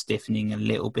fixtures are stiffening a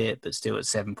little bit, but still at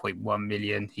 7.1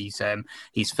 million.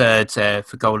 He's third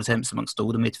for goal attempts amongst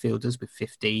all the midfielders with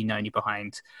 15, only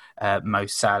behind Mo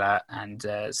Salah and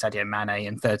Sadio Mane,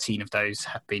 and 13 of those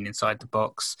have been inside the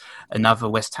box. Another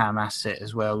West Ham asset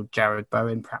as well, Jared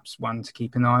Bowen, perhaps one to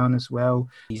keep an eye on as well.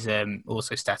 He's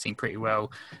also statting pretty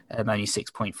well, only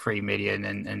 6.3 million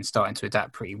and starting to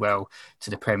adapt pretty well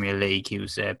to the Premier League. He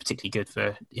was particularly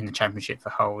good in the Championship for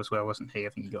Hull as well, wasn't he? I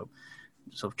think he got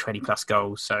sort of 20 plus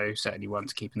goals, so certainly one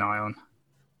to keep an eye on.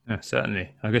 Yeah, certainly.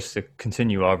 I guess to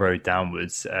continue our road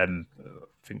downwards, I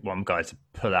think one guy to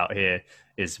pull out here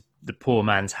is the poor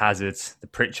man's Hazard, the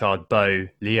Pritchard Bow,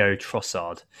 Leo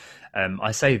Trossard.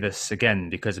 I say this again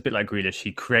because a bit like Grealish,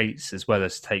 he creates as well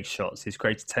as takes shots. He's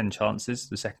created 10 chances,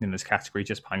 the second in this category,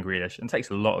 just behind Grealish, and takes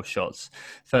a lot of shots.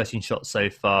 13 shots so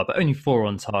far, but only 4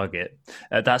 on target.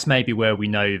 That's maybe where we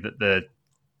know that the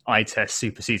eye test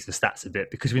supersedes the stats a bit,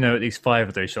 because we know at least 5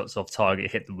 of those shots off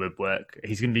target hit the woodwork.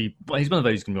 He's one of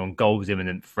those who's going to be on goals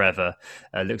imminent forever.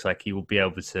 Looks like he will be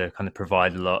able to kind of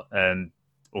provide a lot.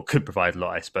 Or could provide a lot,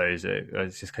 I suppose.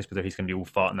 It's just a case whether he's going to be all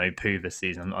fart no poo this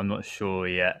season. I'm not sure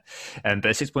yet. But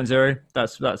at 6.0,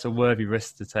 that's a worthy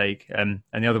risk to take. And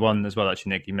the other one as well,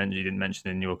 actually, Nick, you didn't mention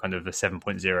in your kind of the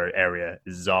 7.0 area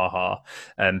is Zaha.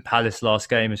 Palace last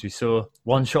game, as we saw,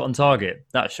 1 shot on target.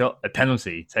 That shot, a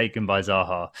penalty taken by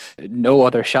Zaha. No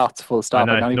other shots, full stop.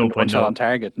 Not even 1 shot on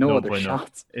target. No other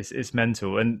shots. It's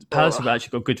mental. And Palace have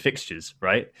actually got good fixtures,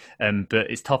 right?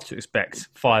 But it's tough to expect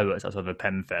fireworks outside of a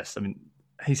pen fest. I mean,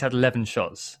 he's had 11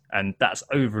 shots, and that's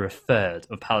over a third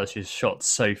of Palace's shots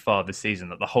so far this season,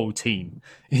 like the whole team.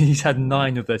 He's had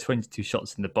 9 of their 22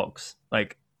 shots in the box.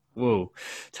 Like, whoa.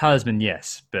 Talisman,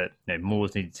 yes, but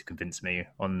more's needed to convince me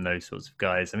on those sorts of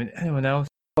guys. I mean, anyone else?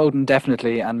 Foden,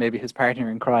 definitely, and maybe his partner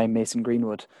in crime, Mason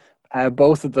Greenwood.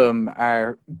 Both of them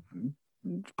are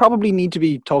probably need to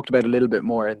be talked about a little bit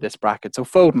more in this bracket. So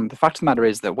Foden, the fact of the matter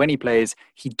is that when he plays,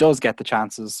 he does get the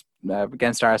chances.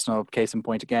 Against Arsenal, case in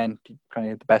point again, kind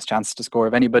of the best chance to score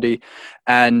of anybody,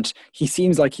 and he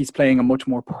seems like he's playing a much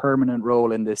more permanent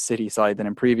role in this City side than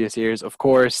in previous years. Of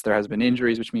course, there has been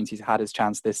injuries, which means he's had his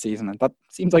chance this season, and that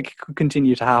seems like it could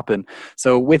continue to happen.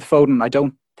 So with Foden, I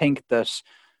don't think that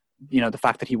the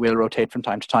fact that he will rotate from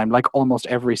time to time, like almost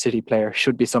every City player,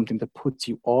 should be something that puts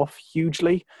you off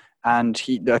hugely. And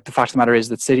the fact of the matter is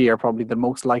that City are probably the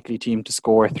most likely team to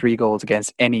score 3 goals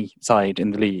against any side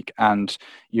in the league. And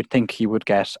you'd think he would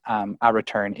get a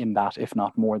return in that, if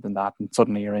not more than that. And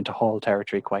suddenly you're into Hall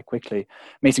territory quite quickly.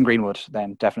 Mason Greenwood,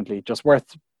 then, definitely just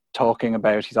worth talking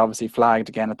about. He's obviously flagged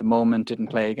again at the moment, didn't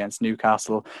play against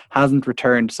Newcastle, hasn't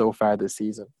returned so far this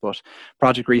season, but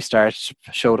Project Restart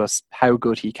showed us how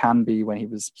good he can be when he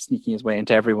was sneaking his way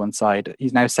into everyone's side.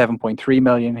 He's now 7.3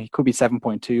 million. He could be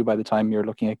 7.2 by the time you're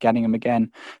looking at getting him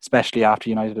again, especially after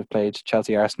United have played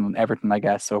Chelsea, Arsenal and Everton, I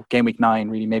guess. So game week 9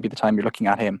 really maybe the time you're looking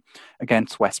at him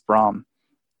against West Brom.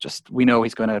 We know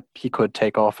he could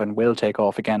take off and will take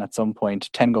off again at some point.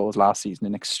 10 goals last season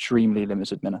in extremely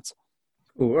limited minutes.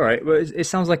 Oh, all right. Well, it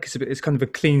sounds like it's kind of a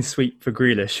clean sweep for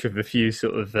Grealish, with a few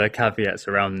sort of caveats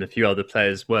around and a few other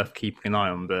players worth keeping an eye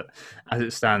on. But as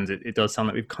it stands, it does sound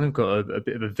like we've kind of got a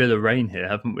bit of a Villa reign here,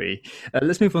 haven't we?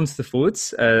 Let's move on to the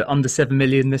forwards. Under 7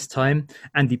 million this time.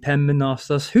 Andy Penman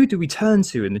asked us, who do we turn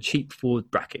to in the cheap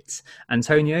forward brackets?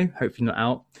 Antonio, hopefully not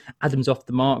out. Adams off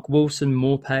the mark. Wilson,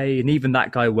 Morpay, and even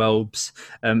that guy Welbs.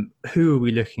 Who are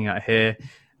we looking at here?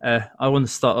 I want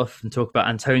to start off and talk about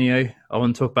Antonio. I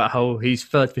want to talk about how he's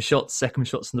 3rd for shots, 2nd for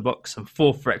shots in the box, and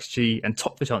 4th for XG, and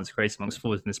top for chance created amongst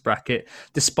forwards in this bracket.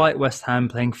 Despite West Ham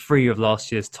playing 3 of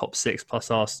last year's top 6 plus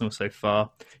Arsenal so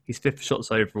far, he's 5th for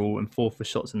shots overall and 4th for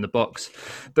shots in the box.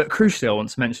 But crucially, I want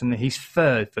to mention that he's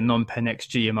 3rd for non-pen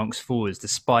XG amongst forwards,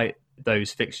 despite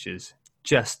those fixtures.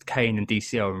 Just Kane and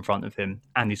DCL are in front of him,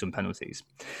 and he's on penalties.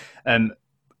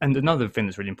 And another thing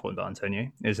that's really important about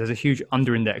Antonio is there's a huge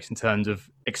under-index in terms of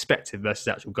expected versus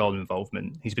actual goal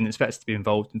involvement. He's been expected to be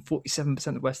involved in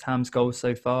 47% of West Ham's goals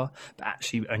so far, but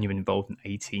actually only been involved in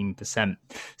 18%.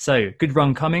 So good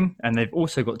run coming, and they've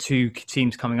also got 2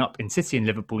 teams coming up in City and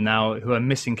Liverpool now who are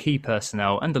missing key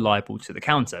personnel and are liable to the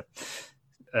counter.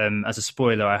 as a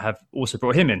spoiler, I have also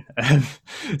brought him in.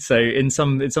 So in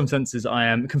some senses, I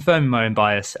am confirming my own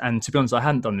bias. And to be honest, I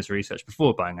hadn't done this research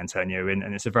before buying Antonio in,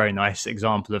 and it's a very nice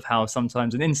example of how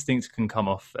sometimes an instinct can come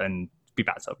off and be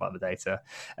backed up by the data.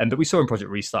 But we saw in Project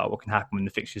Restart what can happen when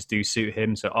the fixtures do suit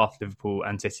him. So after Liverpool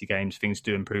and City games, things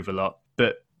do improve a lot.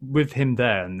 But with him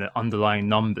there and the underlying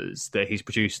numbers that he's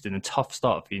produced in a tough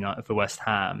start for West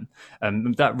Ham,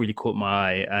 that really caught my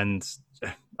eye. And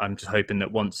I'm just hoping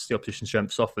that once the opposition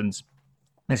strength softens,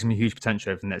 there's going to be huge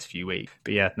potential over the next few weeks.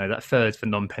 But yeah, no, that third for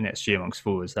non-pen XG amongst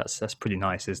forwards, that's pretty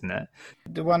nice, isn't it?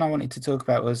 The one I wanted to talk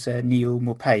about was Neal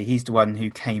Maupay. He's the one who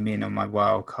came in on my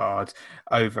wild card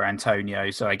over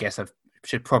Antonio. So I guess I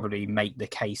should probably make the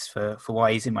case for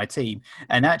why he's in my team.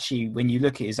 And actually, when you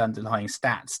look at his underlying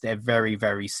stats, they're very,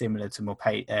 very similar to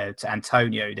Maupay, to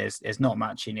Antonio. There's not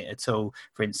much in it at all.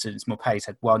 For instance, Maupay's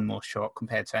had one more shot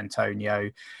compared to Antonio.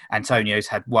 Antonio's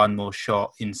had one more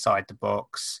shot inside the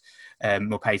box.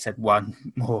 Maupay's had one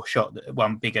more shot,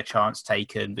 one bigger chance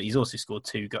taken, but he's also scored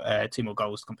two more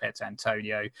goals compared to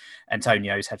Antonio.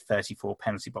 Antonio's had 34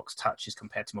 penalty box touches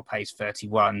compared to Maupay's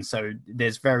 31. So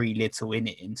there's very little in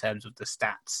it in terms of the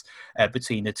stats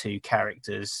between the two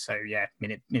characters. So yeah,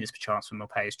 minutes per chance for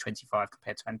Maupay is 25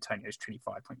 compared to Antonio's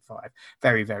 25.5.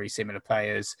 Very, very similar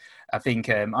players. I think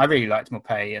I really liked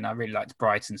Maupay and I really liked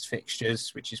Brighton's fixtures,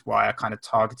 which is why I kind of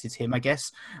targeted him, I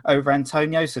guess, over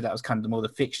Antonio. So that was kind of more the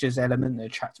fixtures element that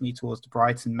attracted me towards the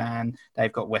Brighton man.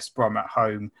 They've got West Brom at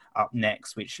home up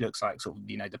next, which looks like sort of,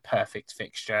 the perfect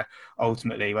fixture.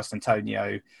 Ultimately, West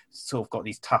Antonio sort of got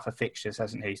these tougher fixtures,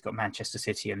 hasn't he? He's got Manchester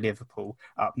City and Liverpool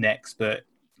up next, but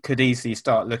could easily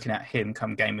start looking at him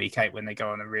come game week 8 when they go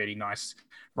on a really nice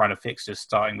run of fixtures,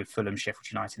 starting with Fulham, Sheffield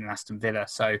United and Aston Villa.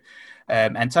 So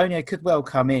Antonio could well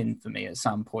come in for me at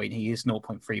some point. He is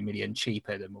 0.3 million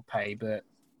cheaper than Maupay, but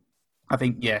I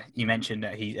think, yeah, you mentioned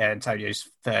that Antonio's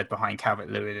third behind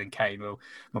Calvert-Lewin and Kane. Well,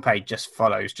 Maupay just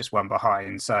follows, just one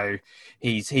behind. So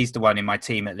he's the one in my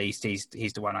team, at least. He's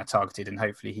the one I targeted, and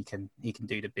hopefully he can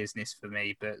do the business for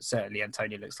me. But certainly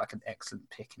Antonio looks like an excellent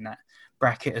pick in that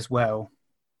bracket as well.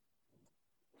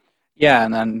 Yeah,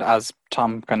 and as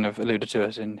Tom kind of alluded to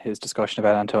it in his discussion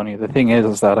about Antonio, the thing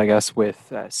is that I guess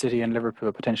with City and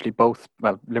Liverpool potentially both,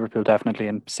 well, Liverpool definitely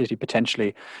and City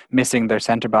potentially missing their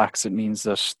centre-backs, it means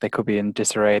that they could be in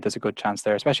disarray. There's a good chance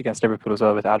there, especially against Liverpool as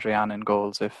well, with Adrian in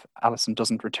goals if Alisson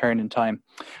doesn't return in time.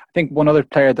 I think one other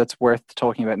player that's worth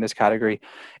talking about in this category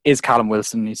is Callum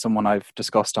Wilson. He's someone I've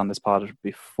discussed on this pod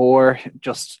before.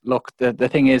 Just look, the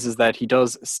thing is that he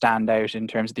does stand out in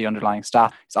terms of the underlying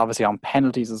stat. He's obviously on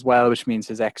penalties as well, which means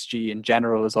his XG in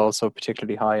general is also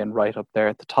particularly high and right up there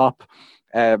at the top.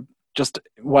 Just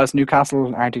whilst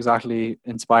Newcastle aren't exactly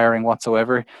inspiring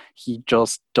whatsoever, he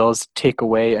just does tick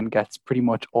away and gets pretty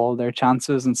much all their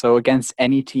chances. And so against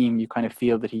any team, you kind of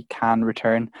feel that he can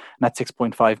return. And at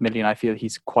 6.5 million, I feel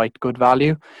he's quite good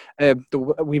value.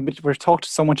 We've talked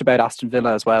so much about Aston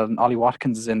Villa as well, and Ollie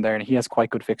Watkins is in there, and he has quite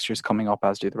good fixtures coming up,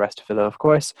 as do the rest of Villa, of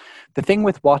course. The thing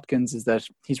with Watkins is that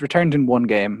he's returned in one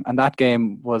game, and that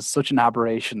game was such an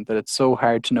aberration that it's so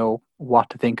hard to know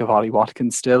what to think of Ollie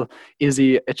Watkins still. Is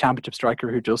he a championship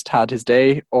striker who just had his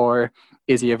day, or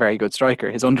is he a very good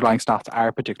striker? His underlying stats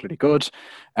are particularly good,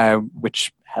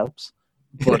 which helps.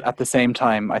 But at the same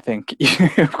time, I think,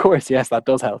 of course, yes, that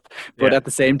does help. But at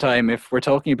the same time, if we're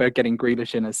talking about getting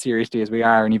Grealish in as seriously as we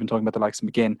are, and even talking about the likes of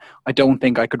McGinn, I don't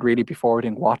think I could really be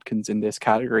forwarding Watkins in this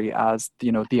category as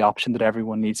the option that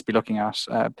everyone needs to be looking at.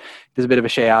 There's a bit of a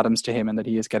Shea Adams to him in that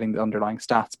he is getting the underlying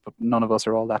stats, but none of us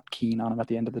are all that keen on him at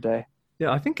the end of the day.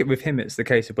 Yeah, I think with him, it's the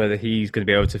case of whether he's going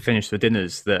to be able to finish the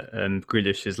dinners that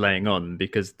Grealish is laying on,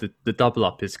 because the double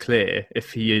up is clear.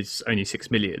 If he is only 6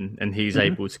 million and he's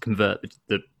able to convert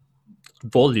the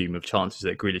volume of chances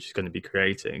that Grealish is going to be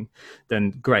creating, then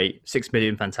great, 6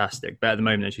 million, fantastic. But at the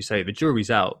moment, as you say, the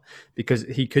jury's out, because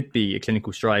he could be a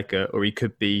clinical striker or he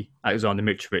could be Alexander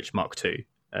Mitrovic Mark II.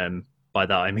 By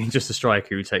that, I mean just a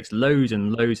striker who takes loads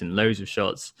and loads and loads of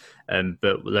shots,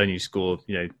 but will only score,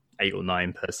 8 or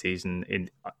 9 per season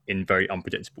in very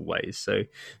unpredictable ways. So,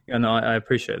 I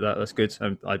appreciate that. That's good.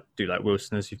 I do like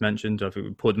Wilson, as you've mentioned. I think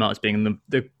we poured him out as being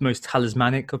the most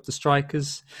talismanic of the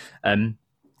strikers.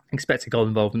 Expected goal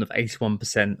involvement of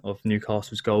 81% of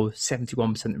Newcastle's goals,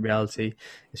 71% in reality.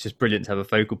 It's just brilliant to have a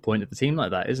focal point of the team like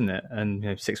that, isn't it? And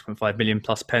 6.5 million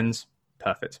plus pens,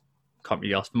 perfect. Can't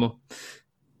really ask for more.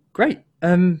 Great.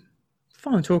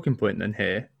 Final talking point then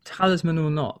here: talisman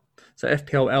or not? So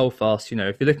FPL Elf asked,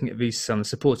 if you're looking at these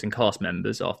supporting cast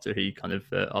members after he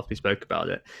after he spoke about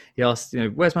it, he asked,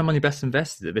 where's my money best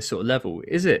invested at this sort of level?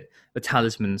 Is it a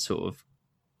talisman sort of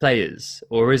players,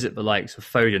 or is it the likes of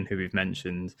Foden, who we've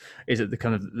mentioned? Is it the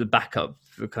kind of the backup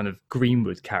for kind of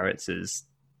Greenwood characters?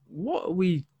 What are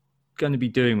we going to be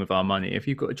doing with our money? If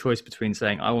you've got a choice between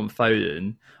saying I want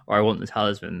Foden or I want the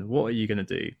talisman, what are you going to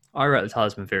do? I wrote the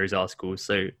talisman theories article,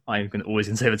 so I'm always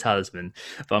going to say the talisman,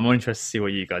 but I'm more interested to see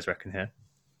what you guys reckon here.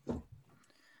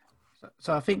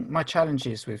 So I think my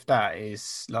challenges with that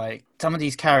is like some of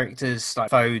these characters like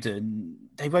Foden,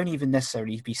 they won't even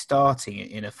necessarily be starting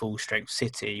in a full strength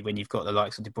City when you've got the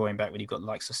likes of De Bruyne back, when you've got the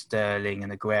likes of Sterling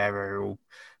and Aguero all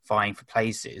vying for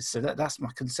places. So that's my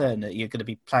concern, that you're going to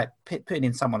be putting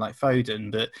in someone like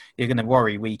Foden, but you're going to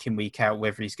worry week in, week out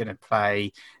whether he's going to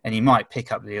play, and he might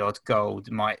pick up the odd goal,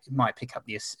 might pick up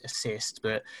the assist,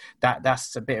 but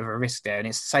that's a bit of a risk there. And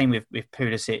it's the same with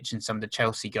Pulisic and some of the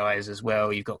Chelsea guys as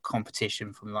well. You've got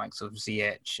competition from the likes of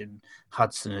Ziyech and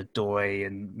Hudson-Odoi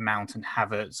and Mount and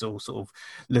Havertz, all sort of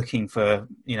looking for,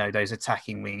 those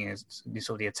attacking wingers,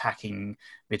 sort of the attacking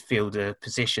midfielder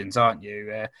positions, aren't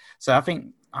you? So I think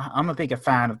I'm a bigger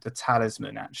fan of the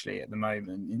talisman actually at the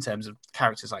moment, in terms of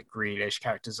characters like Grealish,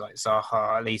 characters like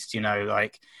Zaha. At least,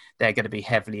 like they're going to be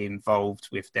heavily involved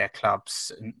with their clubs,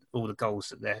 and all the goals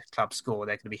that their clubs score,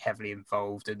 they're going to be heavily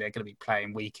involved, and they're going to be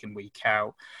playing week in, week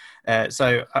out.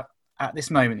 So at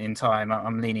this moment in time,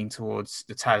 I'm leaning towards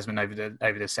the talisman over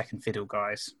the second fiddle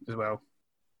guys as well.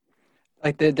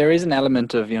 Like there is an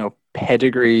element of,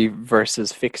 pedigree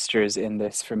versus fixtures in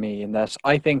this for me, in that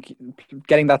I think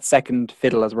getting that second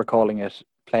fiddle, as we're calling it,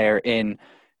 player in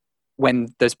when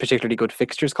there's particularly good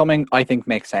fixtures coming, I think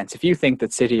makes sense. If you think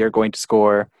that City are going to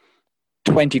score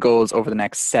 20 goals over the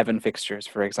next 7 fixtures,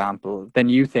 for example, then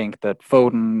you think that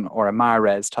Foden or a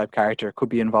Mahrez type character could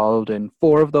be involved in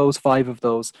 4 of those, 5 of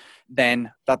those,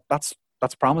 then that's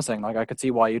promising. Like, I could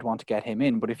see why you'd want to get him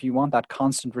in. But if you want that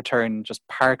constant return, just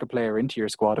park a player into your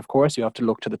squad, of course you have to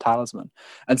look to the talisman.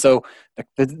 And so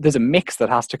there's a mix that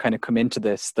has to kind of come into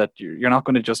this, that you're not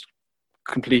going to just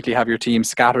completely have your team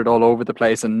scattered all over the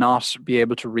place and not be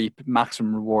able to reap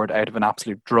maximum reward out of an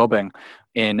absolute drubbing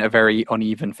in a very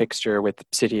uneven fixture with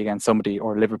City against somebody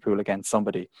or Liverpool against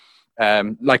somebody.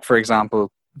 Like, for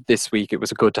example, this week it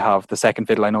was good to have the second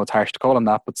fiddle. I know it's harsh to call him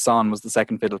that, but Son was the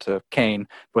second fiddle to Kane.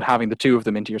 But having the 2 of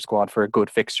them into your squad for a good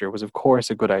fixture was, of course,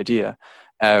 a good idea.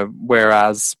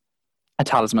 Whereas a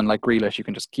talisman like Grealish, you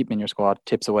can just keep him in your squad,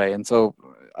 tips away. And so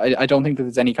I don't think that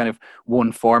there's any kind of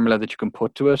one formula that you can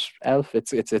put to it, Elf.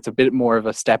 It's a bit more of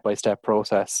a step-by-step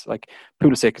process. Like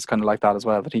Pulisic is kind of like that as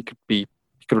well, that he could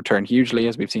return hugely,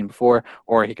 as we've seen before,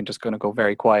 or he can just kind of go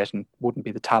very quiet and wouldn't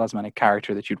be the talismanic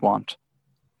character that you'd want.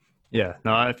 Yeah,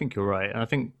 no, I think you're right. And I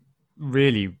think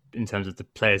really in terms of the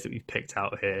players that we've picked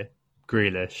out here,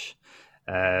 Grealish,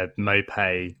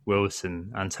 Maupay,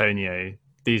 Wilson, Antonio,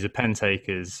 these are pen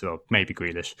takers, or maybe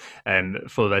Grealish,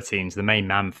 for their teams, the main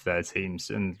man for their teams.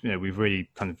 And, we've really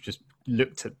kind of just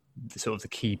looked at the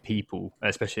key people,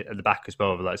 especially at the back as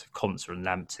well, the likes of Konsa and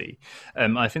Lamptey.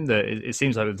 I think that it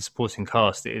seems like with the supporting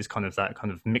cast, it is kind of that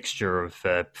kind of mixture of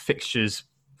fixtures,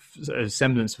 a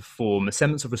semblance of form, a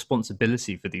semblance of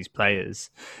responsibility for these players,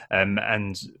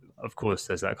 and of course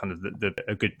there's that kind of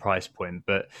a good price point.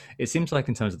 But it seems like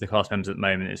in terms of the cast members at the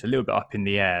moment, it's a little bit up in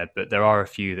the air, but there are a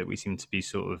few that we seem to be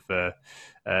sort of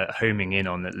homing in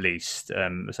on at least.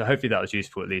 So hopefully that was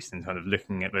useful, at least in kind of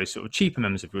looking at those sort of cheaper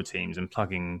members of your teams and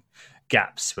plugging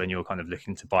gaps when you're kind of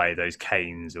looking to buy those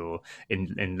Kanes, or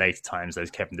in later times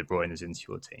those Kevin De Bruyne's into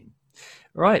your team.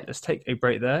 All right, let's take a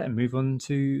break there and move on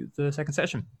to the second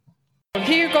section.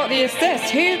 Who got the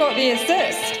assist? Who got the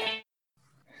assist?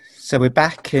 So we're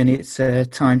back, and it's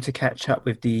time to catch up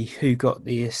with the Who Got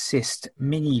the Assist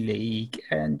mini league.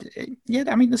 And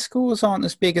the scores aren't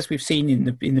as big as we've seen in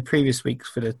the previous weeks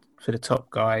for the top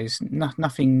guys.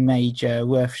 Nothing major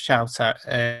worth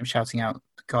shouting out.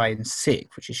 Guy in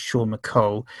 6th, which is Sean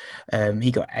McColl.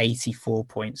 He got 84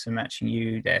 points and matching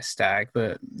you there, Stag,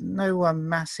 but no one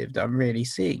massive that I'm really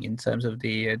seeing in terms of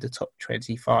the top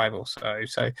 25 or so.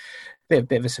 So a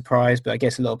bit of a surprise, but I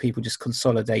guess a lot of people just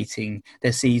consolidating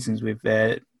their seasons with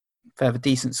further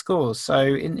decent scores. So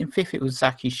in 5th, it was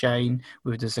Zaki Shane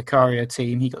with the Zakaria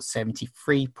team. He got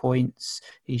 73 points.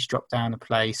 He's dropped down a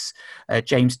place.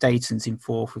 James Dayton's in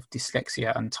 4th with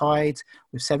Dyslexia Untied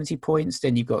with 70 points.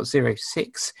 Then you've got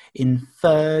 06 in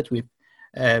 3rd with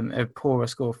a poorer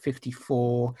score of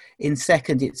 54. In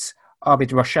 2nd, it's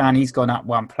Abid Roshan. He's gone up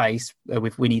 1 place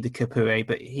with Winnie the Kapue,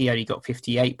 but he only got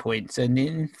 58 points. And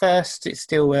in 1st, it's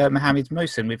still Mohamed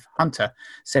Mohsen with Hunter,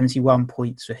 71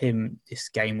 points for him this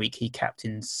game week. He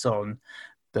captained Son.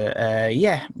 But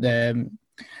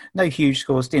No huge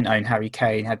scores. Didn't own Harry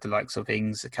Kane. Had the likes of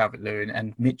Ings, Calvert-Lewin,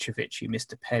 and Mitrovic, who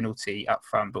missed a penalty up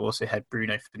front, but also had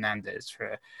Bruno Fernandes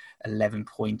for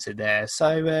 11-pointer there.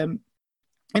 So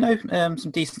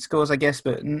some decent scores, I guess,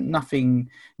 but nothing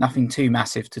too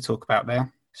massive to talk about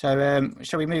there. So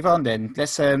shall we move on then?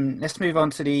 Let's move on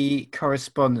to the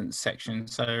correspondence section.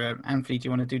 So Anthony, do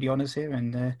you want to do the honours here?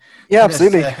 And yeah,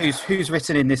 absolutely. Who's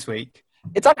written in this week?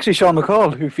 It's actually Sean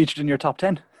McCall who featured in your top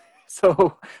 10.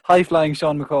 So high-flying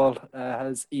Sean McCall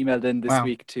has emailed in this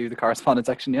week to the correspondence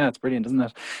section. Yeah, it's brilliant, isn't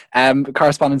it? The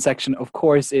correspondence section, of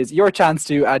course, is your chance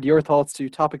to add your thoughts to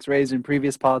topics raised in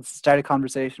previous pods, start a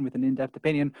conversation with an in-depth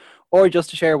opinion, or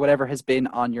just to share whatever has been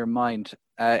on your mind.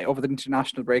 Over the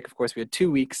international break, of course, we had 2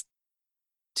 weeks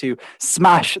to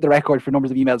smash the record for numbers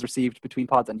of emails received between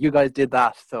pods, and you guys did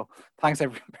that. So thanks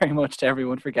very much to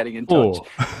everyone for getting in touch.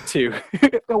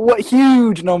 What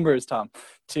huge numbers, Tom.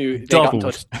 They got in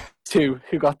touch to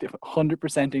who got the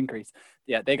 100% increase.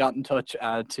 Yeah, they got in touch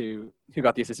to who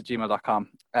got the assist at gmail.com,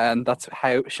 and that's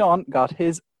how Sean got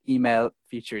his email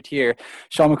featured here.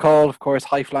 Sean McCall, of course,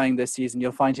 high-flying this season.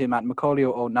 You'll find him at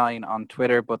Macaulio09 on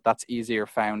Twitter, but that's easier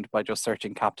found by just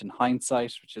searching Captain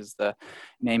Hindsight, which is the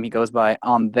name he goes by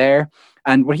on there.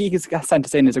 And what he has sent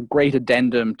us in is a great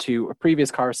addendum to a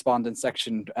previous correspondence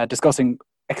section discussing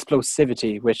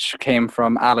explosivity, which came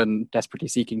from Alan desperately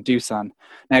seeking Dusan.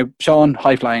 Now, Sean,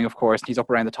 high-flying, of course, he's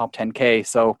up around the top 10k,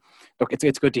 so look,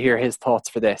 it's good to hear his thoughts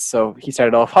for this. So he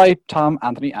started off, hi, Tom,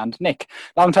 Anthony, and Nick.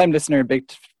 Long-time listener,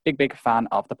 big fan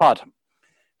of the pod.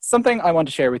 Something I want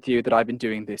to share with you that I've been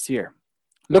doing this year.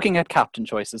 Looking at captain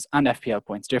choices and FPL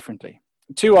points differently.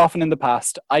 Too often in the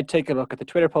past, I'd take a look at the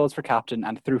Twitter polls for captain,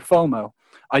 and through FOMO,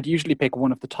 I'd usually pick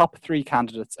one of the top 3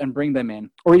 candidates and bring them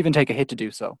in, or even take a hit to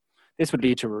do so. This would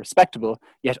lead to a respectable,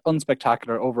 yet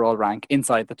unspectacular overall rank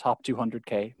inside the top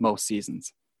 200k most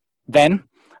seasons. Then,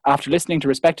 after listening to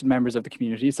respected members of the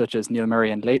community, such as Neil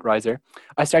Murray and Late Riser,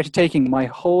 I started taking my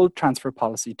whole transfer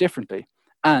policy differently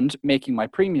and making my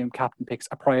premium captain picks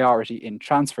a priority in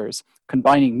transfers,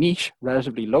 combining niche,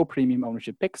 relatively low premium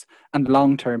ownership picks and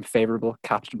long-term favourable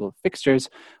captainable fixtures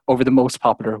over the most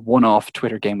popular one-off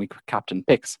Twitter Game Week captain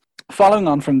picks. Following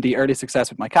on from the early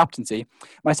success with my captaincy,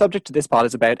 my subject to this pod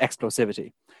is about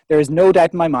explosivity. There is no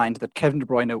doubt in my mind that Kevin De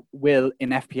Bruyne will,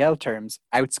 in FPL terms,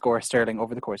 outscore Sterling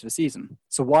over the course of a season.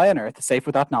 So why on earth, safe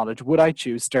with that knowledge, would I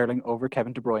choose Sterling over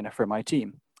Kevin De Bruyne for my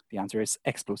team? The answer is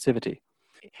explosivity.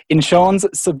 In Sean's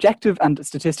subjective and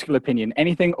statistical opinion,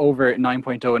 anything over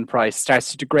 9.0 in price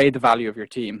starts to degrade the value of your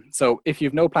team. So if you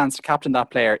have no plans to captain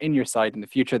that player in your side in the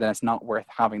future, then it's not worth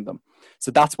having them.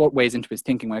 So that's what weighs into his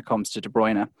thinking when it comes to De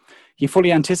Bruyne. He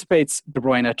fully anticipates De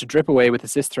Bruyne to drip away with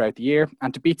assists throughout the year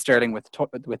and to beat Sterling with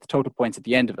total points at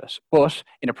the end of it. But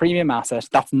in a premium asset,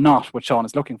 that's not what Sean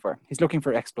is looking for. He's looking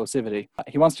for explosivity.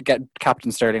 He wants to get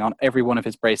Captain Sterling on every one of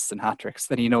his braces and hat-tricks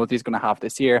that he knows he's going to have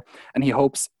this year, and he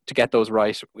hopes to get those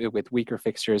right with weaker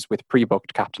fixtures with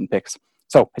pre-booked captain picks.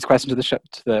 So his question to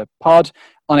the pod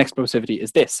on explosivity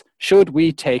is this: should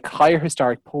we take higher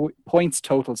historic points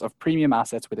totals of premium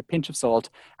assets with a pinch of salt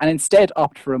and instead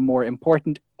opt for a more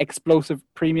important explosive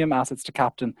premium assets to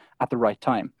captain at the right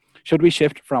time? Should we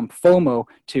shift from FOMO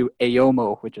to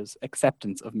AOMO, which is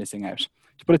acceptance of missing out?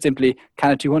 To put it simply,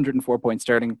 can a 204-point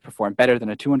Sterling perform better than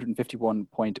a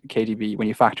 251-point KDB when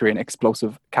you factor in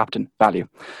explosive captain value?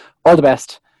 All the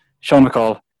best, Sean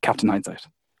McCall, Captain Hindsight.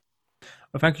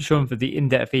 Well, thank you, Sean, for the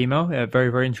in-depth email. Very,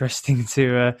 very interesting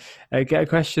to get a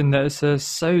question that's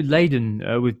so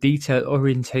laden with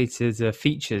detail-orientated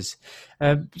features.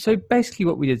 So basically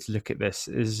what we did to look at this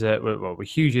is, we're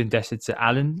hugely indebted to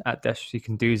Alan at Desperately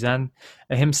Kanduzan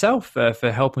himself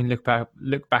for helping look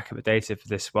back at the data for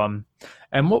this one.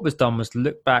 And what was done was to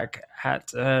look back at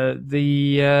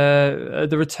the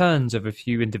returns of a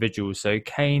few individuals. So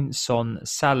Kane, Son,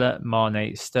 Salah,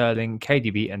 Mane, Sterling,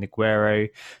 KDB and Aguero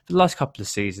for the last couple of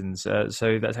seasons.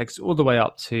 So that takes us all the way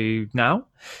up to now.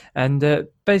 And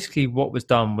basically what was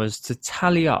done was to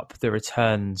tally up the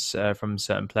returns from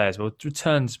certain players. Well,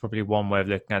 returns is probably one way of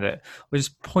looking at it, which is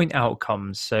point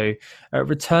outcomes. So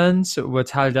returns were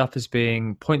tallied up as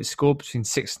being points scored between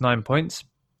 6 to 9 points.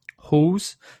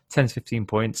 Hauls, 10 to 15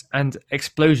 points, and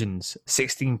explosions,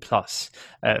 16 plus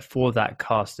for that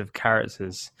cast of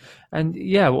characters. And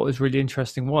yeah, what was really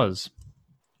interesting was,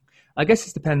 I guess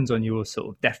it depends on your sort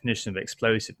of definition of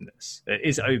explosiveness.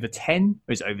 Is it over 10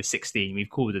 or is it over 16? We've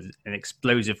called it an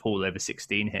explosive haul over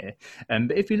 16 here.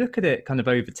 But if you look at it kind of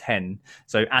over 10,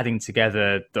 so adding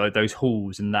together those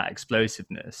hauls and that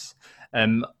explosiveness,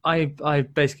 I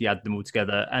basically added them all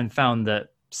together and found that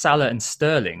Salah and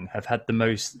Sterling have had the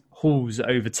most hauls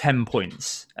over 10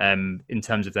 points in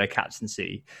terms of their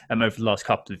captaincy over the last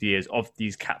couple of years of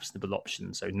these captainable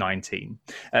options, so 19.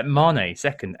 Mane,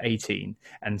 second, 18,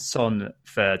 and Son,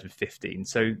 third with 15.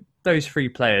 So those four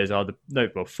players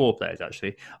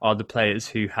actually, are the players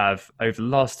who have, over the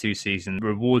last 2 seasons,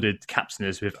 rewarded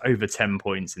captainers with over 10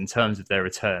 points in terms of their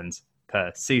returns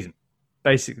per season.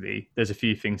 Basically, there's a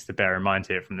few things to bear in mind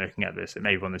here from looking at this. It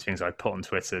may be one of the things I put on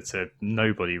Twitter to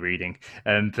nobody reading.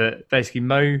 But basically,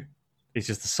 Mo is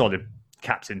just a solid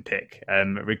captain pick,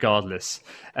 regardless.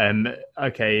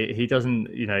 Okay, he doesn't,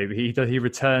 he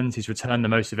returns. He's returned the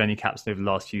most of any captain over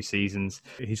the last few seasons.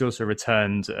 He's also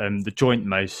returned the joint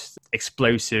most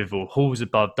explosive or hauls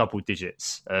above double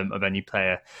digits of any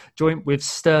player, joint with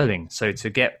Sterling. So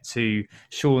to get to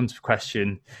Sean's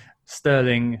question,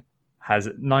 Sterling has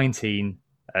 19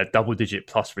 double-digit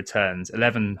plus returns,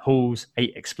 11 hauls,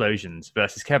 8 explosions,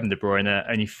 versus Kevin De Bruyne,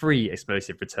 only 3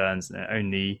 explosive returns and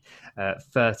only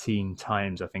 13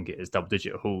 times, I think it is,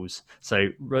 double-digit hauls. So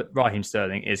Raheem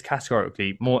Sterling is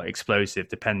categorically more explosive,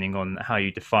 depending on how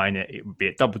you define it. It would be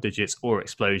at double digits or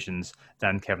explosions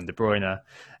than Kevin De Bruyne.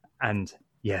 And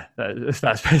yeah,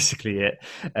 that's basically it.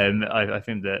 I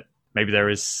think that maybe there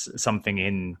is something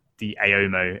in the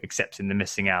Aomo accepting the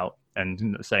missing out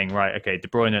and saying, right, okay, De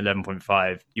Bruyne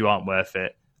 11.5, you aren't worth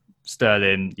it.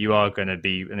 Sterling, you are going to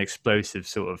be an explosive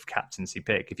sort of captaincy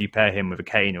pick. If you pair him with a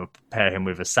Kane or pair him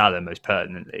with a Salah, most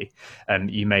pertinently,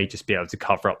 you may just be able to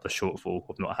cover up the shortfall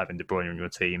of not having De Bruyne on your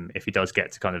team if he does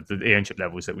get to kind of the ownership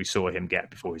levels that we saw him get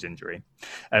before his injury.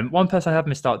 One person I have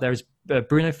missed out there is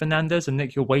Bruno Fernandes. And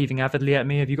Nick, you're waving avidly at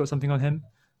me. Have you got something on him?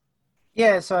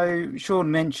 Yeah, so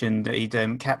Sean mentioned that he'd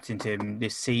captained him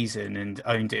this season and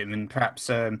owned him, and perhaps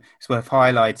it's worth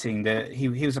highlighting that he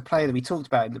was a player that we talked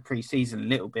about in the pre-season a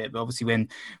little bit, but obviously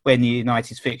when the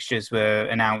United's fixtures were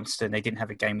announced and they didn't have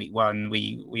a game week 1,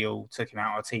 we all took him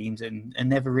out of our teams and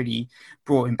never really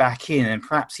brought him back in, and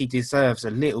perhaps he deserves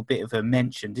a little bit of a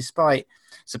mention. Despite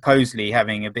supposedly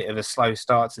having a bit of a slow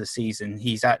start to the season,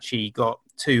 he's actually got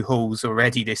 2 hauls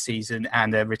already this season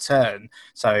and a return.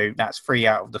 So that's 3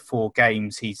 out of the 4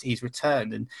 games he's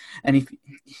returned. And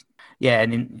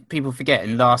people forget,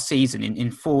 in last season,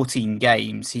 in 14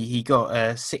 games, he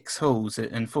got 6 hauls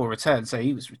and 4 returns. So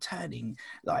he was returning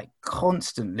like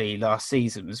constantly last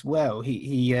season as well.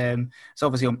 He was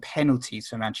obviously on penalties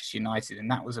for Manchester United, and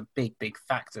that was a big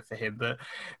factor for him. But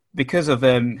because of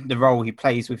the role he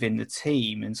plays within the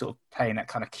team and sort of playing that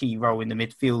kind of key role in the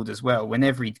midfield as well,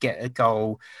 whenever he'd get a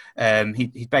goal,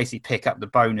 he'd basically pick up the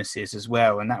bonuses as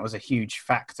well. And that was a huge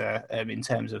factor in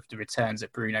terms of the returns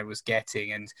that Bruno was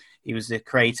getting. And he was the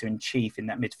creator-in-chief in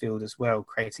that midfield as well,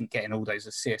 getting all those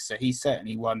assists. So he's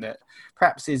certainly one that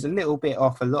perhaps is a little bit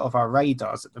off a lot of our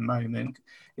radars at the moment.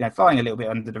 Flying a little bit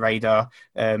under the radar.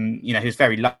 He was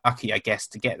very lucky, I guess,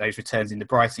 to get those returns in the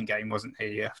Brighton game, wasn't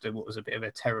he, after what was a bit of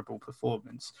a terrible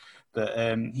performance. But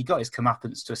he got his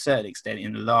comeuppance to a certain extent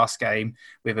in the last game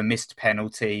with a missed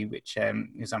penalty, which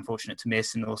is unfortunate to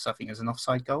miss, and also I think it was an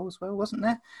offside goal as well, wasn't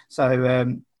there? So,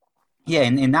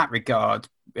 in that regard,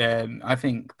 I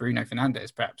think Bruno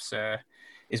Fernandes perhaps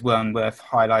is one worth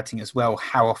highlighting as well,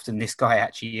 how often this guy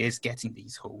actually is getting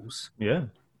these hauls.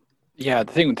 Yeah,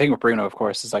 the thing with Bruno, of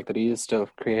course, is like that he is still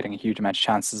creating a huge amount of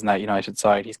chances in that United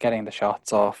side. He's getting the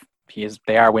shots off.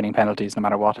 They are winning penalties, no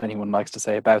matter what anyone likes to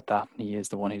say about that. He is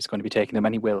the one who's going to be taking them,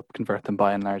 and he will convert them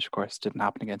by and large. Of course, didn't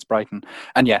happen against Brighton.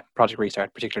 And yeah, Project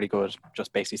Restart, particularly good,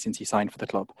 just basically since he signed for the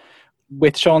club.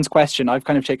 With Sean's question, I've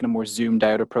kind of taken a more zoomed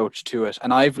out approach to it,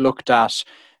 and I've looked at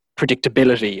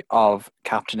predictability of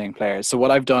captaining players. So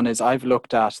what I've done is I've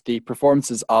looked at the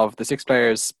performances of the 6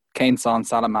 players: Kane, Son,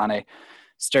 Salah, Mane,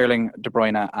 Sterling, De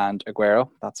Bruyne and Aguero.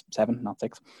 That's 7, not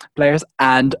 6 players.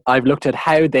 And I've looked at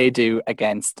how they do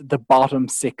against the bottom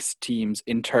 6 teams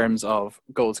in terms of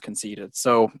goals conceded.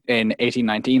 So in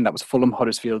 18-19, that was Fulham,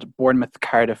 Huddersfield, Bournemouth,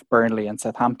 Cardiff, Burnley and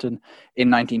Southampton. In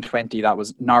 19-20, that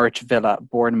was Norwich, Villa,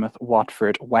 Bournemouth,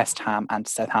 Watford, West Ham and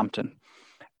Southampton.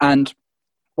 And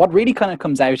what really kind of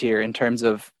comes out here in terms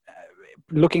of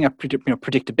looking at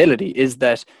predictability is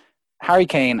that Harry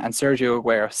Kane and Sergio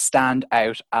Aguero stand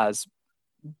out as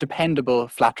dependable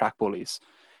flat track bullies.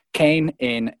 Kane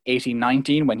in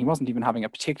 18-19, when he wasn't even having a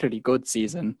particularly good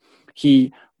season,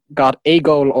 he got a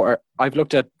goal, or I've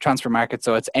looked at transfer market,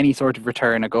 so it's any sort of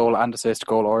return, a goal and assist,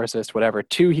 goal or assist, whatever.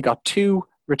 He got 2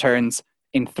 returns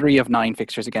in 3 of 9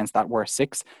 fixtures against that worst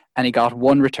 6, and he got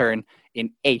 1 return in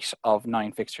 8 of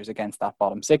 9 fixtures against that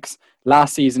bottom 6.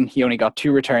 Last season, he only got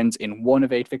 2 returns in 1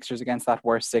 of 8 fixtures against that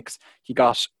worst 6. He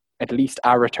got at least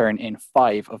a return in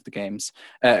 5 of the games.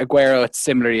 Aguero, it's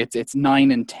similarly, it's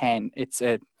 9 and 10.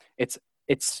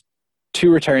 It's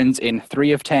 2 returns in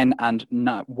 3 of 10 and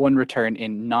 1 return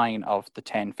in 9 of the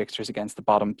 10 fixtures against the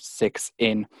bottom 6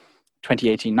 in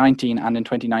 2018-19, and in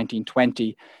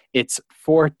 2019-20 it's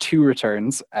 2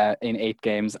 returns in 8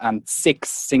 games and 6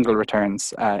 single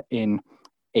returns in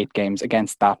 8 games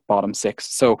against that bottom 6.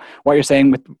 So what you're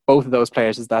saying with both of those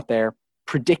players is that they're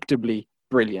predictably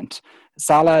brilliant.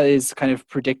 Salah is kind of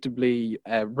predictably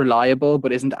reliable,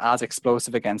 but isn't as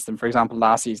explosive against them. For example,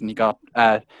 last season he got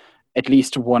at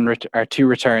least 2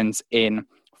 returns in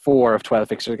 4 of 12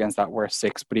 fixtures against that worst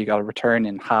 6, but he got a return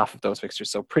in half of those fixtures,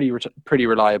 so pretty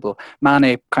reliable.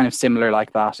 Mane kind of similar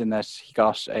like that, in that he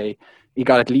got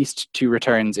at least 2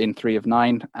 returns in 3 of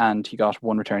 9, and he got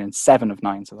 1 return in 7 of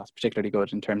 9, so that's particularly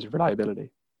good in terms of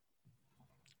reliability.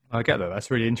 I get that.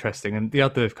 That's really interesting. And the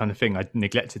other kind of thing I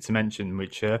neglected to mention,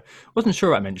 which I wasn't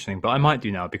sure about mentioning, but I might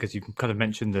do now because you've kind of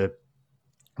mentioned the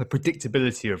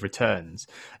predictability of returns.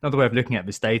 Another way of looking at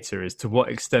this data is to what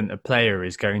extent a player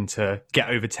is going to get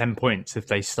over 10 points if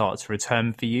they start to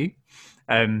return for you.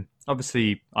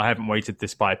 Obviously, I haven't weighted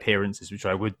this by appearances, which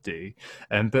I would do.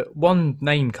 But one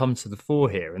name comes to the fore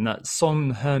here, and that's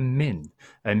Son Heung-min.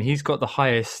 He's got the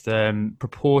highest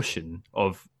proportion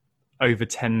of over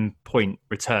 10-point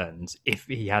returns if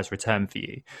he has returned for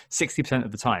you. 60%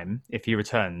 of the time, if he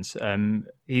returns,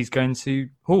 he's going to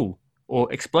haul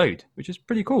or explode, which is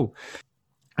pretty cool.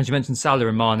 As you mentioned, Salah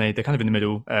and Mane, they're kind of in the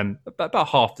middle, about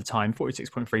half the time,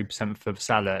 46.3% for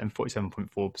Salah and 47.4%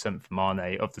 for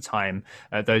Mane of the time.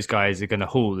 Those guys are going to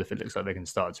haul if it looks like they can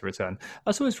start to return.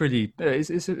 That's always really,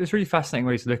 it's a really fascinating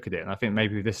way to look at it. And I think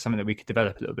maybe this is something that we could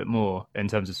develop a little bit more in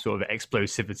terms of sort of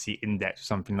explosivity index or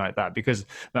something like that. Because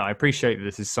I appreciate that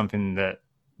this is something that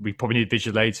we probably need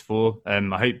visual aids for. I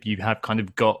hope you have kind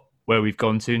of got where we've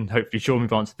gone to, and hopefully, Sean,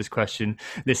 we've answered this question.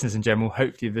 Listeners in general,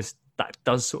 hopefully that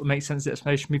does sort of make sense, the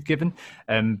explanation we've given.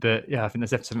 But yeah, I think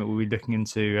that's definitely something we'll be looking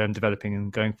into developing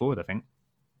and going forward, I think.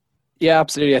 Yeah,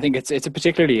 absolutely. I think it's a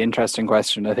particularly interesting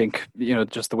question. I think,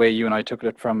 just the way you and I took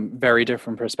it from very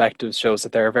different perspectives shows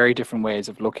that there are very different ways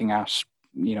of looking at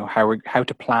how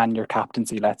to plan your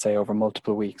captaincy, let's say, over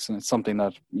multiple weeks. And it's something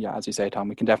that, as you say, Tom,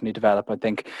 we can definitely develop. I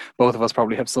think both of us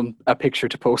probably have a picture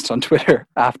to post on Twitter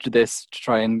after this to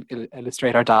try and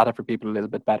illustrate our data for people a little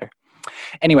bit better.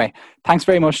 Anyway, thanks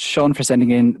very much, Sean, for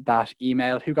sending in that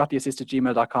email.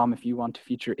 whogottheassist@gmail.com if you want to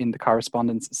feature in the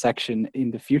correspondence section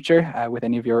in the future with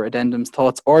any of your addendums,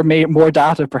 thoughts, or more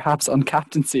data perhaps on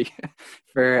captaincy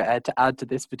to add to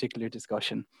this particular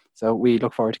discussion. So we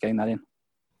look forward to getting that in.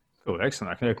 Cool,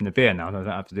 excellent. I can open the beer now. I don't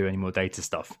have to do any more data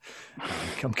stuff.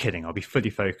 I'm kidding. I'll be fully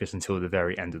focused until the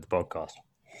very end of the podcast.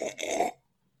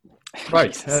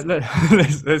 Right,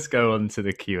 let's go on to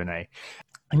the Q&A.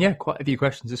 And yeah, quite a few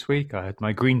questions this week. I had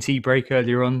my green tea break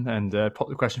earlier on and popped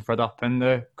the question thread up and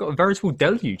got a veritable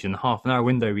deluge in the half-an-hour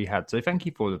window we had. So thank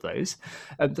you for all of those.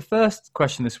 The first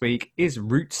question this week is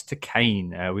routes to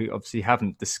Kane. We obviously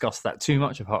haven't discussed that too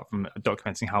much apart from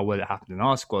documenting how well it happened in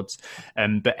our squads.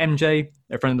 But MJ,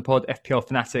 a friend of the pod, FPL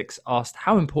Fanatics, asked,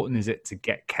 how important is it to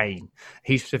get Kane?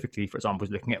 He specifically, for example,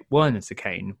 was looking at Werner to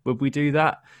Kane. Would we do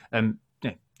that?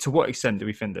 To what extent do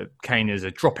we think that Kane is a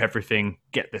drop everything,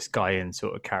 get this guy in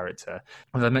sort of character?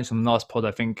 As I mentioned on the last pod, I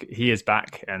think he is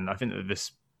back. And I think that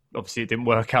this, obviously, it didn't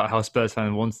work out how Spurs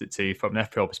fans wanted it to. From an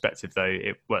FPL perspective, though,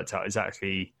 it worked out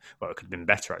exactly, well, it could have been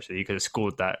better, actually. He could have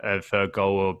scored that for a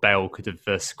goal, or Bale could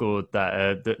have scored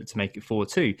that to make it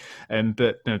 4-2.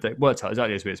 But it worked out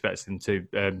exactly as we expected him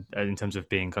to in terms of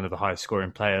being kind of the highest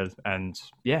scoring player. And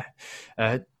yeah,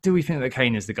 do we think that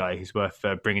Kane is the guy who's worth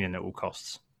bringing in at all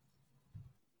costs?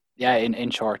 Yeah, in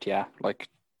short, yeah. Like,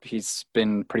 he's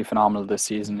been pretty phenomenal this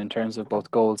season in terms of both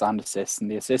goals and assists.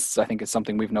 And the assists, I think, is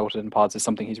something we've noted in pods, is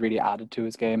something he's really added to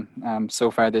his game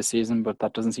so far this season, but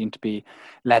that doesn't seem to be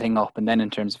letting up. And then in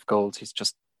terms of goals,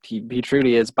 he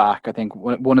truly is back. I think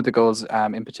one of the goals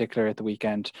in particular at the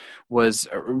weekend was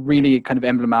really kind of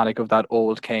emblematic of that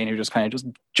old Kane who just kind of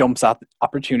jumps at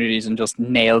opportunities and just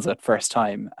nails it first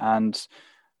time. And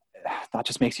that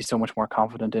just makes you so much more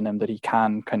confident in him that he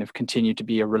can kind of continue to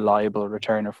be a reliable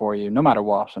returner for you no matter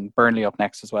what. And Burnley up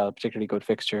next as well, particularly good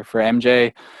fixture for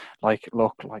MJ. Like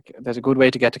there's a good way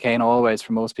to get to Kane always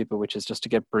for most people, which is just to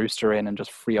get Brewster in and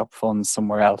just free up funds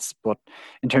somewhere else. But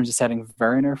in terms of setting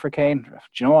Werner for Kane, do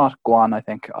you know what? Go on. I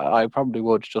think I probably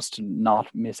would, just to not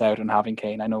miss out on having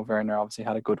Kane. I know Werner obviously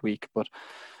had a good week, but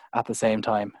at the same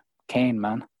time, Kane,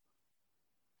 man.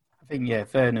 I think, yeah,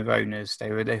 Werner owners,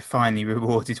 they're finally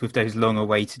rewarded with those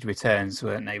long-awaited returns,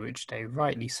 weren't they, which they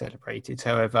rightly celebrated.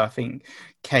 However, I think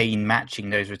Kane matching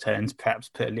those returns perhaps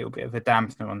put a little bit of a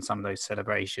dampener on some of those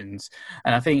celebrations.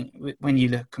 And I think when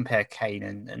you compare Kane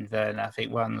and Werner, I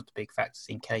think one of the big factors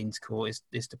in Kane's court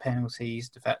is the penalties.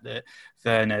 The fact that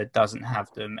Werner doesn't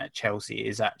have them at Chelsea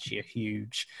is actually a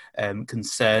huge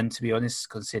concern, to be honest,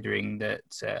 considering that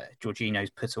Jorginho's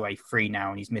put away 3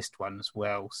 now and he's missed one as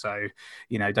well. So,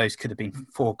 those could have been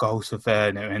 4 goals for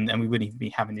Werner, and we wouldn't even be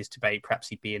having this debate. Perhaps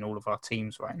he'd be in all of our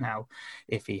teams right now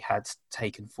if he had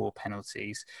taken 4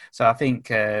 penalties. So I think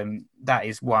that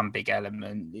is one big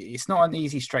element. It's not an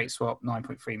easy straight swap,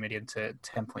 9.3 million to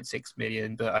 10.6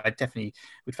 million, but I definitely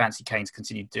would fancy Kane to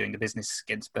continue doing the business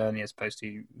against Burnley as opposed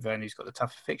to Werner, who's got the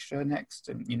tougher fixture next,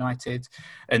 United.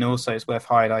 And also it's worth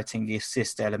highlighting the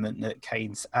assist element that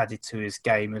Kane's added to his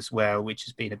game as well, which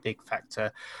has been a big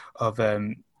factor of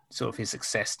sort of his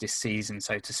success this season,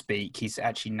 so to speak. He's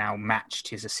actually now matched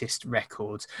his assist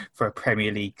record for a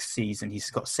Premier League season. He's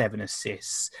got 7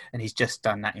 assists, and he's just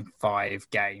done that in 5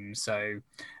 games. So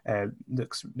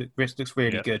looks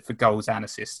really good for goals and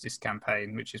assists this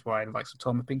campaign, which is why the likes of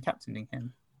Tom have been captaining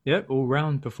him. Yeah,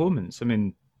 all-round performance. I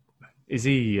mean, is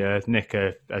he, Nick,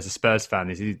 as a Spurs fan,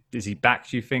 is he back,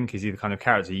 do you think? Is he the kind of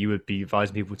character you would be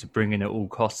advising people to bring in at all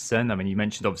costs then? I mean, you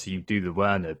mentioned obviously you do the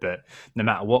Werner, but no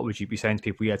matter what, would you be saying to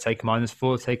people, yeah, take a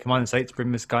 -4, take a -8 to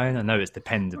bring this guy in? I know it's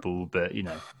dependable, but,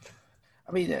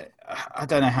 I mean, I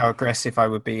don't know how aggressive I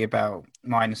would be about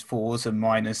 -4s and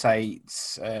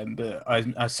 -8s, but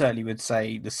I certainly would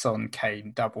say the Son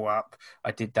Kane double up.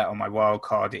 I did that on my wild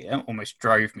card. It almost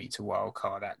drove me to wild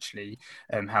card, actually,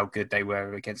 how good they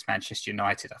were against Manchester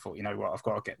United. I thought, you know what, I've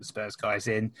got to get the Spurs guys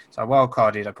in. So I wild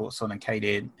carded, I brought Son and Kane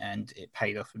in, and it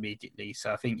paid off immediately.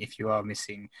 So I think if you are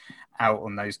missing out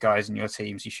on those guys in your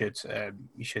teams, you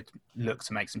should look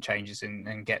to make some changes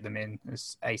and get them in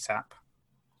as ASAP.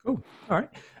 Cool. All right.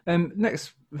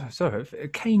 Next,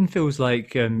 Kane feels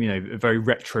like a very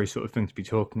retro sort of thing to be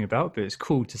talking about, but it's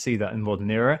cool to see that in modern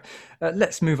era.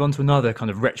 Let's move on to another kind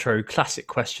of retro classic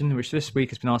question, which this week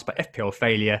has been asked by FPL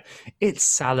Failure. It's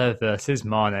Salah versus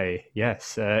Mane.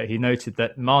 Yes, he noted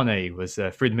that Mane was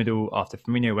through the middle after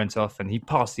Firmino went off, and he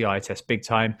passed the eye test big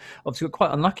time. Obviously, got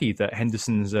quite unlucky that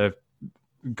Henderson's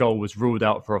goal was ruled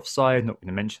out for offside. Not going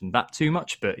to mention that too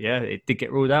much, but yeah, it did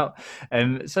get ruled out.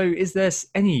 So is there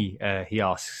any, he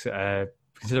asks,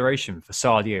 consideration for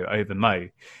Sadio over Mo?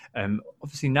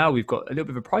 Obviously now we've got a little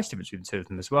bit of a price difference between the two of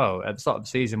them as well. At the start of the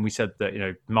season, we said that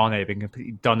Mane had been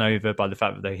completely done over by the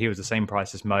fact that he was the same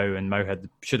price as Mo, and Mo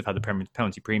should have had the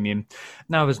penalty premium.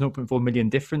 Now there's 0.4 million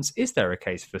difference. Is there a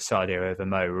case for Sadio over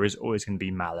Mo, or is it always going to be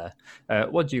Mala?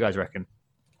 What do you guys reckon?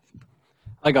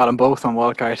 I got them both on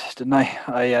wildcard, didn't I?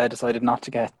 I decided not to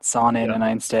get Son in, and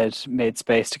I instead made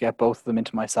space to get both of them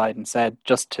into my side instead,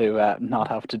 just to not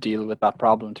have to deal with that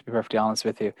problem, to be perfectly honest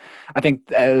with you. I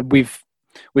think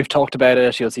we've talked about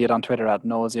it. You'll see it on Twitter ad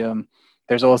nauseum.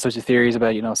 There's all sorts of theories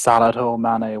about, Salah at home,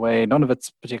 Mane away. None of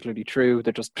it's particularly true.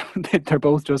 They're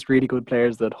both just really good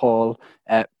players that haul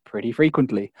pretty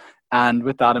frequently. And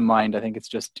with that in mind, I think it's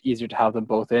just easier to have them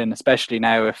both in, especially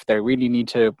now if they really need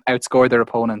to outscore their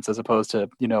opponents as opposed to,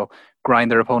 grind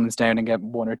their opponents down and get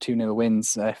 1 or 2-0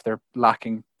 wins. If they're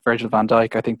lacking Virgil van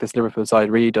Dijk, I think this Liverpool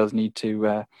side really does need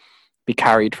to be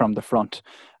carried from the front.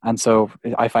 And so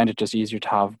I find it just easier to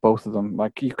have both of them.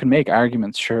 Like, you can make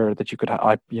arguments, sure, that you could,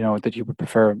 that you would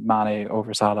prefer Mane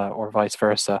over Salah or vice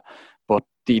versa. But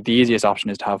the easiest option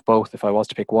is to have both. If I was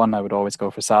to pick one, I would always go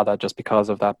for Salah just because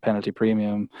of that penalty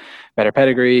premium, better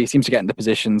pedigree. He seems to get in the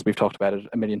positions. We've talked about it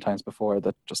a million times before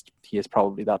that just he is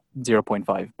probably that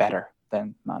 0.5 better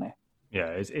than Mane.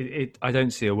 Yeah, I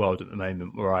don't see a world at the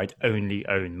moment where I'd only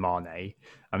own Mane.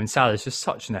 I mean, Salah's just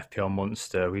such an FPL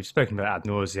monster. We've spoken about ad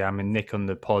nauseam. I mean, Nick on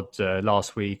the pod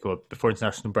last week or before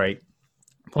international break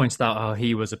pointed out how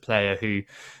he was a player who,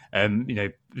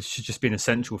 should just be an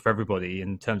essential for everybody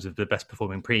in terms of the best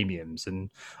performing premiums. And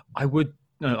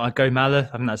I'd go Mala.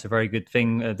 I think that's a very good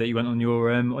thing that you went on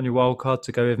your wild card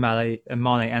to go with Mane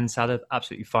and Salah.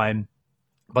 Absolutely fine.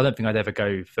 But I don't think I'd ever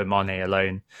go for Mane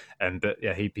alone. But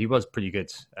yeah, he was pretty good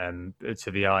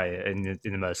to the eye in the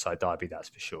Merseyside derby, that's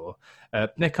for sure.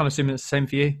 Nick, I'm assuming it's the same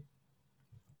for you?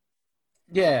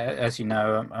 Yeah, as you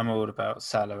know, I'm all about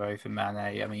Salah over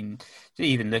Mane. I mean,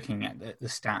 even looking at the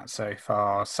stats so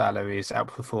far, Salah is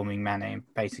outperforming Mane in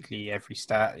basically every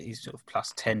stat. He's sort of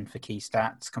 +10 for key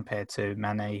stats compared to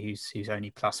Mane, who's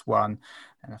only +1,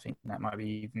 and I think that might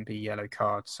even be yellow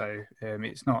card. So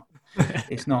it's not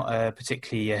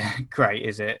particularly great,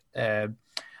 is it?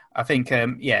 I think, I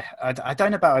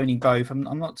don't know about owning both.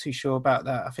 I'm not too sure about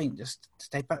that. I think just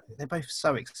they're both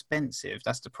so expensive.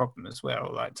 That's the problem as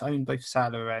well. Like to own both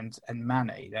Salah and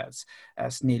Mane,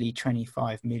 that's nearly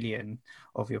 25 million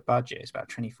of your budget. It's about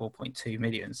 24.2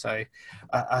 million. So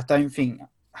I don't think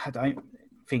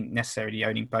necessarily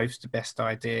owning both is the best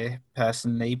idea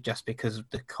personally, just because of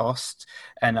the cost.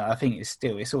 And I think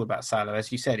it's all about Salah.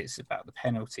 As you said, it's about the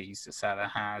penalties that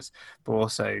Salah has, but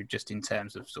also just in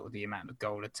terms of sort of the amount of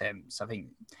goal attempts. I think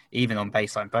even on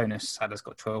baseline bonus, Salah's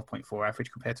got 12.4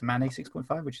 average compared to Mane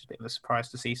 6.5, which is a bit of a surprise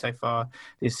to see so far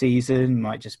this season.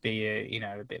 Might just be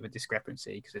a bit of a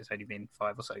discrepancy because it's only been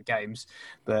 5 or so games.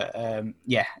 But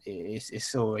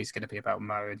it's always going to be about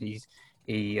Mo, and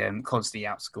he constantly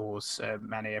outscores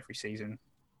Mane every season.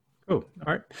 Cool.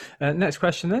 All right. Next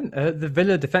question then. The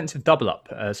Villa defensive double-up.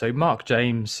 So Mark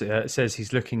James says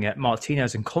he's looking at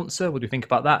Martinez and Konsa. What do you think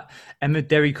about that? Emma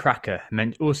Derry Cracker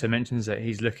also mentions that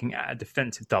he's looking at a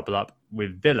defensive double-up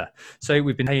with Villa. So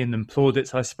we've been paying them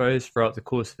plaudits, I suppose, throughout the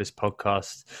course of this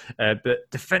podcast.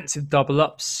 But defensive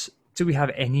double-ups, do we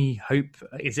have any hope?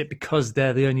 Is it because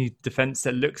they're the only defence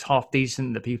that looks half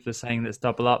decent that people are saying that's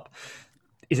double-up?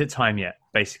 Is it time yet,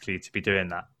 basically, to be doing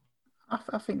that?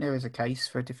 I think there is a case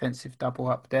for a defensive double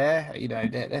up there.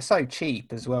 They're so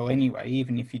cheap as well anyway.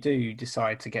 Even if you do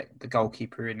decide to get the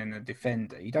goalkeeper in and the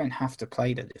defender, you don't have to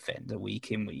play the defender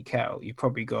week in, week out. You've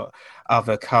probably got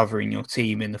other covering your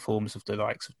team in the forms of the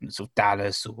likes of sort of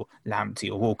Dallas or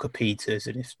Lamptey or Walker-Peters.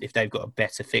 And if they've got a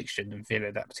better fixture than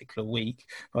Villa that particular week,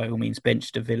 by all means,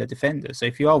 bench the Villa defender. So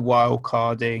if you are wild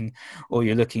carding or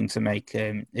you're looking to make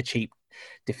a cheap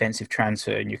defensive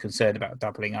transfer and you're concerned about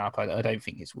doubling up, I don't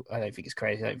think it's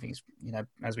crazy. I don't think it's,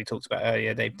 as we talked about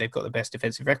earlier, they've got the best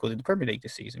defensive record in the Premier League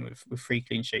this season with 3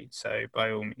 clean sheets. So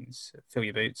by all means, fill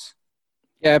your boots.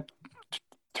 Yeah,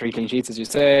 3 clean sheets, as you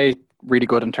say. Really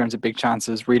good in terms of big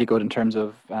chances. Really good in terms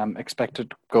of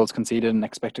expected goals conceded and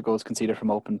expected goals conceded from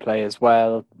open play as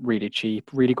well. Really cheap.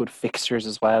 Really good fixtures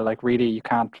as well. Like really, you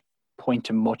can't point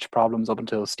to much problems up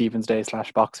until Stephen's Day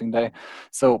 / Boxing Day.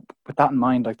 So with that in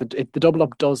mind, like the double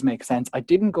up does make sense. I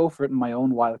didn't go for it in my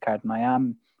own wildcard, and I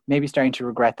am maybe starting to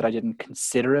regret that I didn't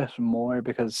consider it more,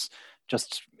 because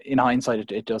just in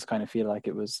hindsight, it does kind of feel like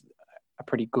it was a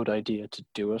pretty good idea to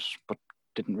do it, but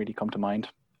didn't really come to mind.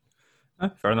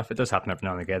 Fair enough. It does happen every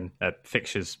now and again.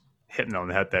 Fixtures hit them on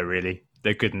the head there, really.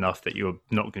 They're good enough that you're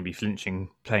not going to be flinching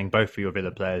playing both of your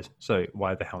Villa players. So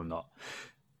why the hell not?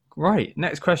 Right,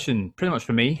 next question, pretty much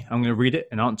for me. I'm going to read it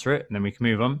and answer it, and then we can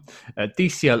move on.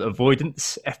 DCL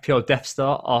Avoidance, FPL Death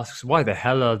Star asks, why the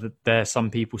hell are there some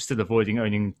people still avoiding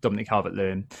owning Dominic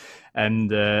Calvert-Lewin? And,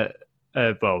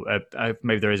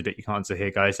 maybe there is a bit you can answer here,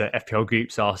 guys. FPL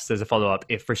Groups asks, as a follow-up,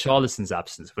 if Richarlison's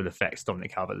absence will affect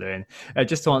Dominic Calvert-Lewin.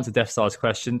 Just to answer Death Star's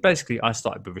question, basically, I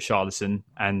started with Richarlison,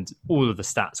 and all of the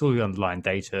stats, all the underlying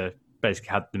data, basically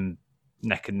had them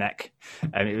neck and neck.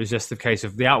 And it was just a case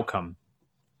of the outcome.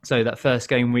 So that first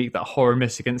game week, that horror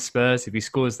miss against Spurs, if he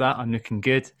scores that, I'm looking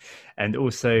good. And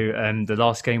also the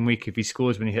last game week, if he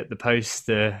scores when he hit the post,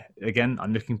 again,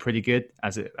 I'm looking pretty good.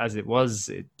 As it was,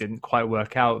 it didn't quite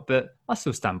work out, but I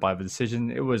still stand by the decision.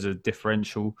 It was a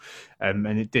differential, and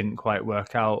it didn't quite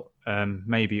work out.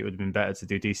 Maybe it would have been better to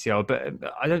do DCL, but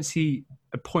I don't see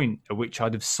a point at which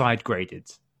I'd have side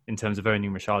graded in terms of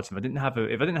owning Richarlison. If I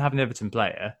didn't have an Everton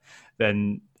player,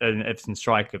 then an Everton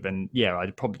striker, then yeah, I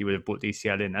probably would have brought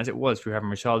DCL in. As it was for having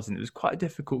Richarlison, it was quite a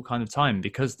difficult kind of time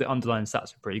because the underlying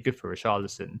stats were pretty good for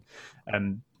Richarlison.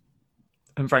 And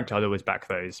frankly, I'd always back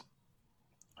those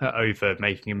over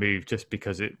making a move just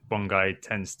because one guy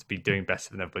tends to be doing better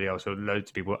than everybody else, or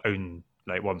loads of people own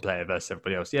like one player versus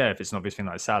everybody else. Yeah, if it's an obvious thing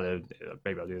like Salah,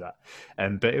 maybe I'll do that.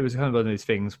 But it was kind of one of those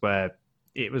things where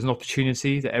it was an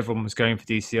opportunity that everyone was going for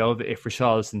DCL, that if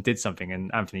Richarlison did something,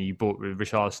 and Anthony, you bought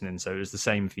Richarlison in, so it was the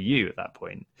same for you at that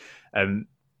point.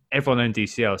 Everyone owned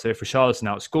DCL, so if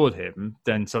Richarlison outscored him,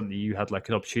 then suddenly you had like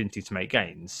an opportunity to make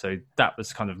gains. So that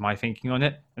was kind of my thinking on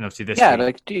it. And obviously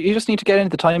you just need to get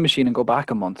into the time machine and go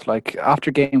back a month. Like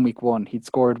after game week 1, he'd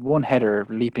scored 1 header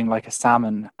leaping like a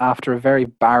salmon after a very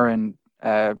barren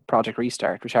Project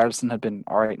Restart. Richarlison had been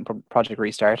alright in Project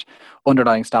Restart.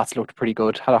 Underlying stats looked pretty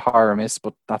good. Had a horror miss,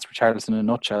 but that's Richarlison in a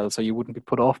nutshell, so you wouldn't be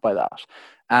put off by that.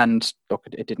 And look,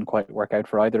 it didn't quite work out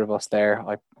for either of us there.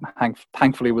 I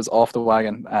thankfully was off the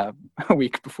wagon a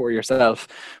week before yourself,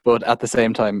 but at the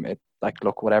same time,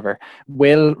 look, whatever.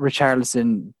 Will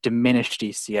Richarlison diminish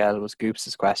DCL was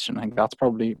Goops' question. I think that's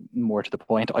probably more to the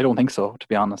point. I don't think so, to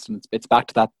be honest. And it's back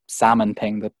to that salmon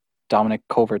thing that Dominic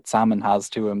Calvert-Lewin has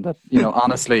to him, that,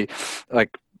 honestly,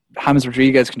 like James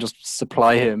Rodriguez can just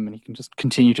supply him and he can just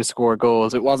continue to score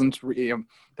goals. It wasn't really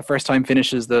the first time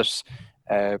finishes that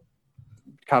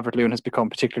Calvert-Lewin has become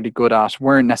particularly good at,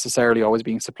 weren't necessarily always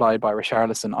being supplied by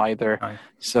Richarlison either. Right.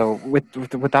 So with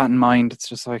that in mind, it's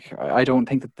just like, I don't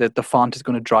think that the font is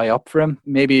going to dry up for him.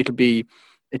 Maybe it'll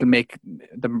make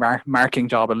the marking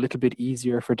job a little bit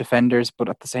easier for defenders, but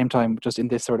at the same time, just in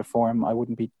this sort of form, I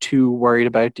wouldn't be too worried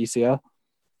about DCL.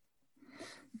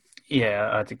 Yeah,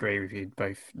 I'd agree with you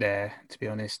both there, to be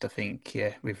honest. I think,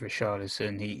 with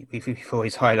Richarlison, we've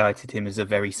always highlighted him as a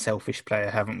very selfish player,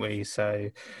 haven't we? So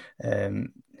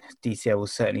DCL will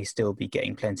certainly still be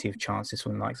getting plenty of chances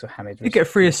from the likes of James. You get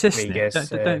 3 assists.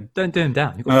 Don't do him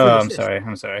down. You've got 3 assists.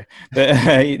 I'm sorry. But,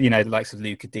 the likes of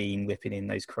Luca Dean whipping in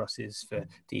those crosses for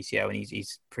DCL, and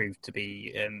he's proved to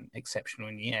be exceptional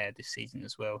in the air this season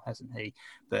as well, hasn't he?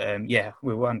 But,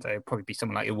 we'll wonder, it'll probably be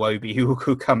someone like Iwobi who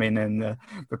will come in and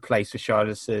replace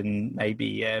Richarlison.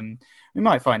 Maybe we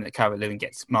might find that Calvert-Lewin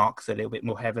gets marks a little bit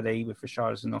more heavily with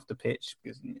Richarlison off the pitch,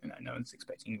 because no one's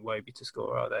expecting Iwobi to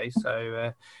score, are they?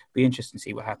 So be interesting to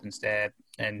see what happens there.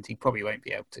 And he probably won't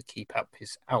be able to keep up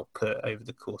his output over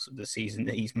the course of the season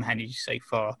that he's managed so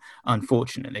far,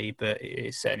 unfortunately, but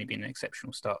it's certainly been an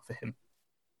exceptional start for him.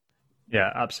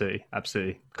 Yeah, absolutely.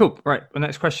 Cool. Right. The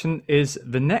next question is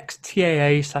the next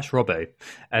TAA/Robbo.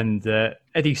 And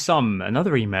Eddie Sum,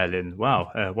 another email in.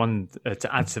 Wow. One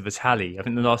to add to the tally. I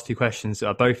think the last 2 questions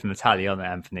are both in the tally, aren't they,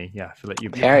 Anthony? Yeah, I feel like the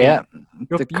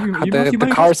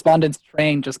correspondence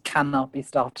train just cannot be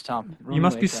stopped, Tom. You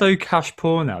must be so cash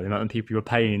poor now, the amount of people you're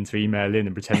paying to email in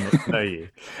and pretend not to know you.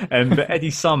 But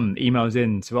Eddie Sum emails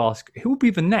in to ask, who will be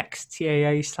the next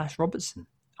TAA/Robertson?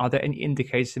 Are there any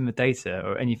indicators in the data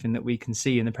or anything that we can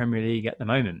see in the Premier League at the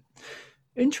moment?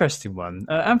 Interesting one.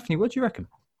 Anthony, what do you reckon?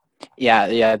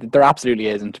 Yeah, there absolutely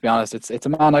is. And to be honest, it's a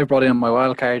man I brought in on my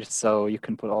wild card, so you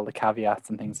can put all the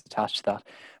caveats and things attached to that.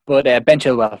 But Ben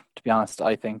Chilwell, to be honest,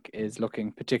 I think is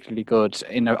looking particularly good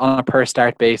on a per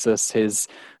start basis.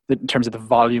 In terms of the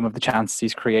volume of the chances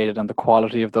he's created and the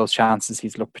quality of those chances,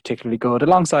 he's looked particularly good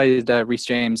alongside Reece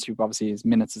James, who obviously his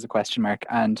minutes is a question mark,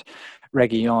 and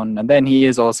Reguilón. And then he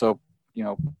is also,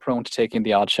 prone to taking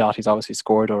the odd shot. He's obviously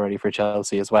scored already for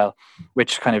Chelsea as well,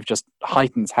 which kind of just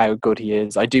heightens how good he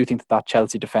is. I do think that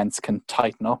Chelsea defence can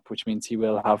tighten up, which means he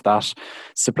will have that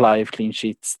supply of clean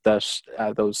sheets that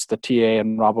the TA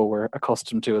and Robbo were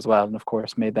accustomed to as well, and of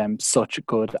course made them such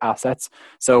good assets.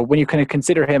 So when you kind of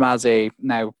consider him as a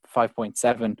now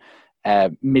 5.7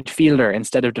 midfielder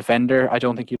instead of defender, I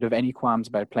don't think you'd have any qualms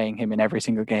about playing him in every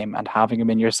single game and having him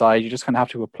in your side. You just kind of have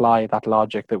to apply that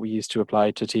logic that we used to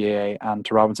apply to TAA and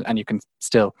to Robinson, and you can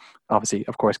still obviously,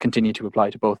 of course, continue to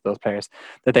apply to both those players,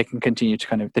 that they can continue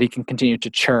to that he can continue to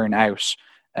churn out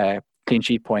clean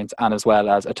sheet points and as well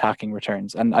as attacking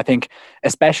returns. And I think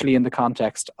especially in the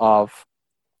context of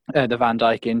the Van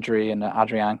Dijk injury and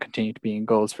Adrian continue to be in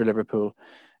goals for Liverpool,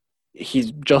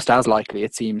 he's just as likely,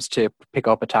 it seems, to pick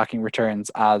up attacking returns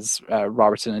as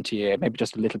Robertson and TA, maybe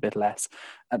just a little bit less.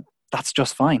 That's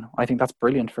just fine. I think that's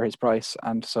brilliant for his price,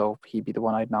 and so he'd be the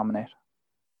one I'd nominate.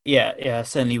 Yeah, I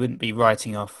certainly wouldn't be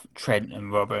writing off Trent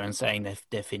and Robbo and saying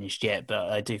they're finished yet,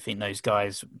 but I do think those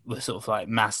guys were sort of like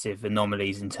massive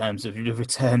anomalies in terms of the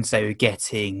returns they were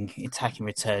getting, attacking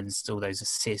returns, all those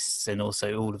assists, and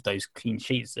also all of those clean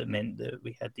sheets that meant that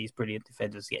we had these brilliant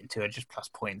defenders getting 200 plus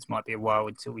points. Might be a while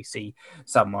until we see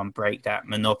someone break that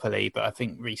monopoly, but I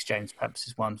think Reece James perhaps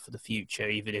is one for the future,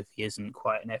 even if he isn't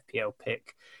quite an FPL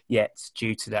pick yet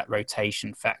due to that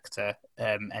rotation factor.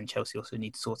 And Chelsea also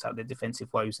need to sort out their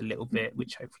defensive woes a little bit,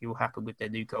 which hopefully will happen with their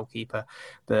new goalkeeper.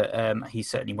 But he's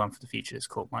certainly one for the future that's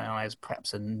caught my eye as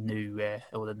perhaps a new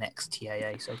or the next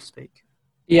TAA, so to speak.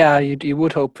 Yeah, you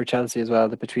would hope for Chelsea as well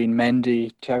that between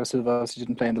Mendy, Thiago Silva, who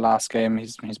didn't play in the last game,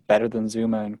 he's better than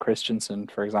Zuma and Christensen,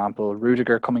 for example.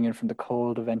 Rudiger coming in from the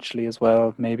cold eventually as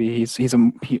well. Maybe he's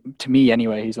to me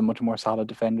anyway, he's a much more solid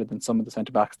defender than some of the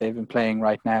centre backs they've been playing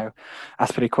right now.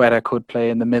 Azpilicueta could play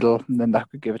in the middle, and then that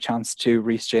could give a chance to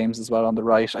Reece James as well on the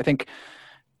right. I think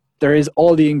there is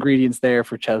all the ingredients there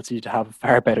for Chelsea to have a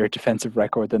far better defensive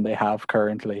record than they have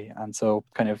currently. And so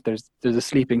kind of there's a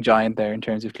sleeping giant there in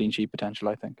terms of clean sheet potential,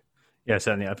 I think. Yeah,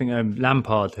 certainly. I think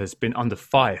Lampard has been under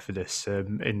fire for this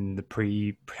in the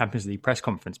pre-Champions League press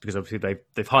conference, because obviously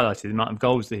they've highlighted the amount of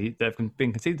goals that have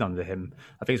been conceded under him.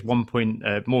 I think it's 1 point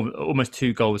more, almost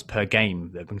 2 goals per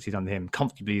game that have been conceded under him.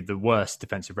 Comfortably the worst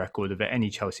defensive record of any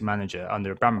Chelsea manager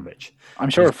under Abramovich. I'm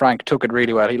sure Frank took it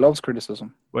really well. He loves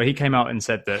criticism. Well, he came out and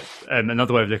said that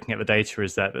another way of looking at the data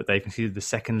is that they conceded the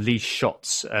second least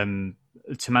shots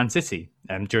to Man City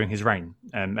during his reign.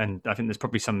 And I think there's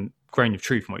probably some grain of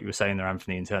truth in what you were saying there,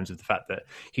 Anthony, in terms of the fact that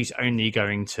he's only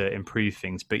going to improve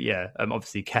things. But yeah,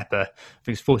 obviously Kepa, I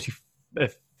think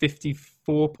it's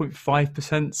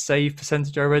 54.5% save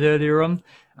percentage I read earlier on.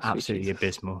 Absolutely Jesus.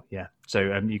 abysmal. Yeah. So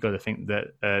you've got to think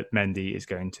that Mendy is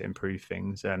going to improve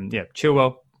things.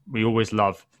 Chilwell, we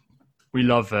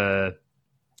love an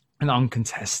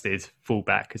uncontested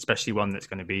fullback, especially one that's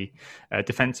going to be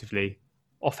offensively,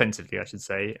 I should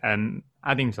say,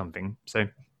 adding something. So,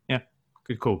 yeah,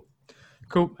 good call.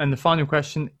 Cool. And the final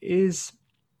question is,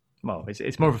 well,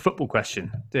 it's more of a football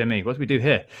question. Dear me, what do we do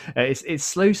here? It's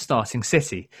slow starting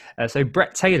City. So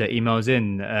Brett Taylor emails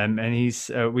in,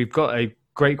 and we've got a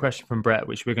great question from Brett,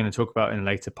 which we're going to talk about in a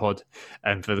later pod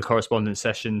for the correspondence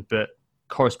section, but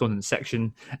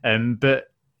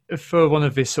for one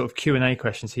of his sort of Q&A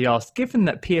questions, he asked, given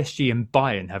that PSG and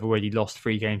Bayern have already lost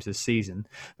 3 games this season,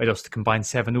 they lost a combined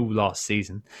 7-all last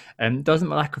season, doesn't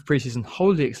the lack of pre-season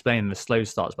wholly explain the slow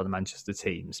starts by the Manchester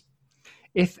teams?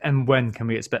 If and when can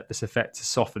we expect this effect to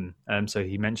soften? So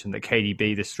he mentioned that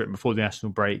KDB, this trip before the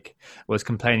national break, was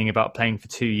complaining about playing for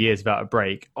 2 years without a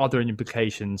break. Are there any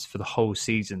implications for the whole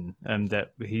season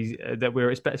that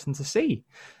we're expecting to see?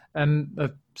 Kevin De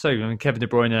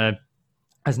Bruyne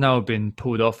has now been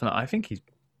pulled off, and I think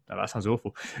that sounds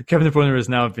awful. Kevin De Bruyne has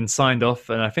now been signed off,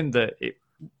 and I think that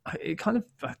it kind of,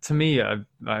 to me,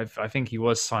 I think he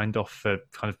was signed off for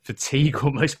kind of fatigue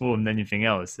almost more than anything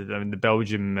else. I mean, the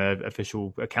Belgium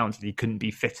official account said he couldn't be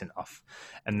fit enough,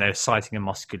 and they're citing a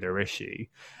muscular issue.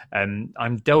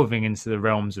 I'm delving into the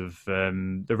realms of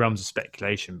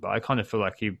speculation, but I kind of feel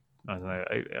like I don't know.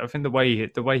 I think the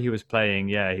way he was playing,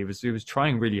 he was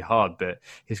trying really hard, but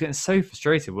he was getting so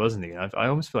frustrated, wasn't he? I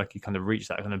almost feel like he kind of reached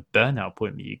that kind of burnout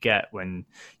point that you get when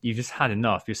you've just had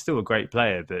enough. You're still a great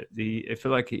player, but I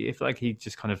feel like he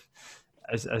just kind of,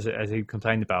 as he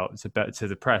complained about to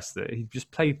the press, that he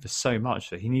just played for so much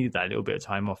that he needed that little bit of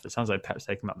time off. It sounds like Pep's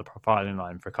taken him out the profiling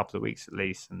line for a couple of weeks at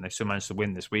least, and they still managed to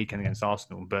win this weekend against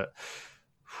Arsenal, but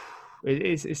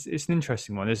it's an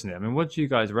interesting one, isn't it? I mean, what do you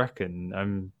guys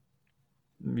reckon?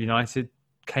 United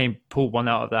pulled one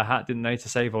out of their hat, didn't they, to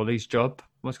save Ole's job?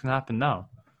 What's going to happen now?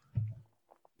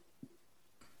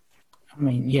 I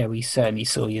mean, yeah, we certainly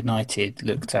saw United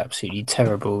looked absolutely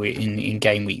terrible in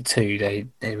game week 2.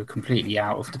 They were completely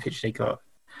out of the pitch. They got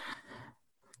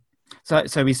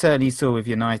so we certainly saw with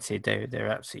United they're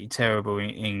absolutely terrible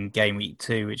in game week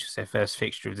 2, which was their first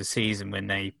fixture of the season, when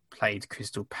they played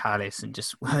Crystal Palace and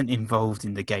just weren't involved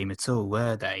in the game at all,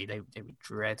 were they? They were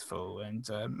dreadful. And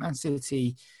Man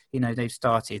City, they've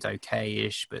started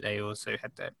okay-ish, but they also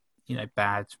had that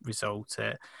bad result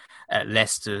at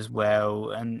Leicester as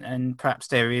well, and perhaps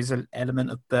there is an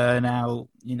element of burnout.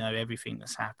 Everything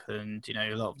that's happened.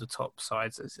 A lot of the top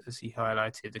sides, as he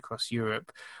highlighted, across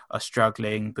Europe are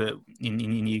struggling, but in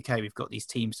the UK we've got these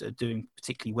teams that are doing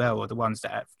particularly well, or the ones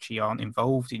that actually aren't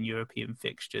involved in European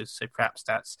fixtures. So perhaps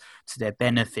that's to their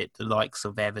benefit. The likes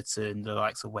of Everton, the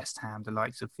likes of West Ham, the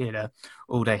likes of Villa,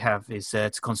 all they have is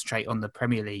to concentrate on the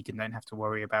Premier League and don't have to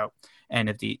worry about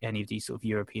any of these sort of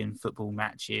European football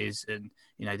matches. And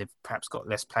they've perhaps got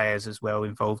less players as well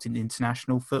involved in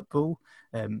international football,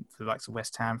 for the likes of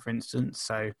West Ham, for instance.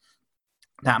 So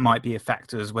that might be a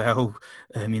factor as well.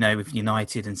 With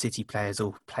United and City players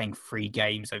all playing 3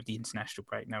 games over the international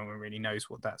break, no one really knows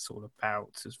what that's all about.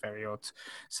 It's very odd.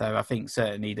 So I think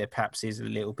certainly there perhaps is a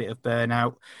little bit of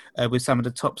burnout with some of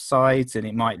the top sides, and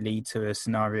it might lead to a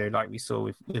scenario like we saw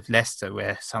with Leicester,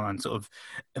 where someone sort of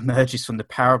emerges from the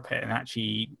parapet and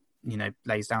actually,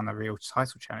 lays down a real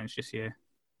title challenge this year.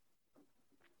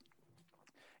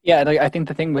 Yeah, and I think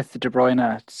the thing with De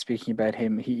Bruyne, speaking about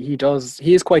him, he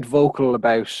is quite vocal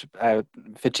about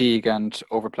fatigue and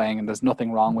overplaying, and there's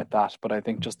nothing wrong with that. But I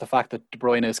think just the fact that De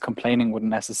Bruyne is complaining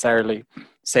wouldn't necessarily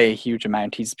say a huge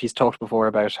amount. He's talked before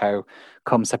about how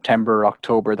come September or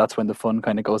October, that's when the fun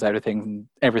kind of goes out of things, and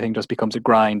everything just becomes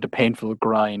a painful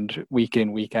grind, week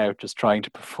in, week out, just trying to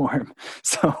perform.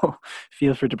 So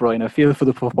feel for De Bruyne, feel for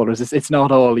the footballers. It's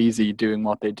not all easy doing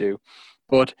what they do.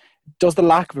 But does the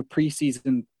lack of a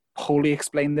pre-season wholly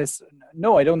explain this?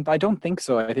 No, I don't think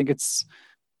so. I think it's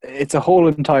a whole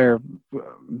entire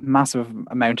massive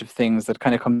amount of things that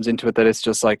kind of comes into it, that it's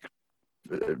just like,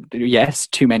 yes,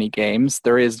 too many games.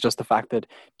 There is just the fact that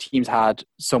teams had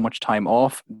so much time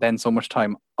off, then so much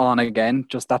time on again.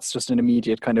 That's just an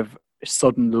immediate kind of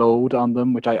sudden load on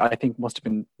them, which I think must have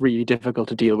been really difficult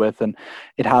to deal with, and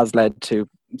it has led to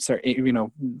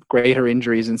greater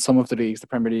injuries in some of the leagues. The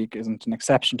Premier League isn't an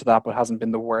exception to that, but hasn't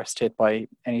been the worst hit by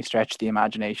any stretch of the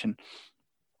imagination.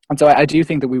 And so I do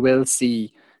think that we will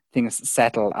see things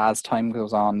settle as time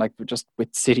goes on, like just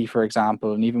with City, for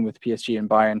example, and even with PSG and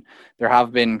Bayern. There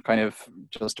have been kind of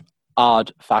just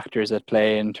odd factors at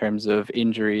play in terms of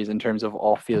injuries, in terms of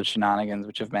off-field shenanigans,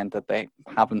 which have meant that they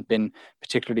haven't been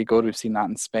particularly good. We've seen that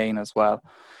in Spain as well.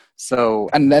 So,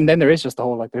 and then there is just the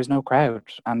whole, like, there's no crowd.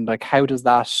 And, like, how does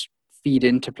that feed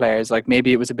into players? Like,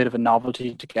 maybe it was a bit of a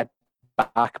novelty to get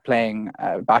back playing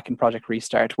back in Project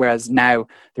Restart, whereas now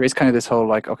there is kind of this whole,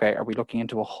 like, okay, are we looking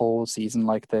into a whole season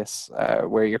like this,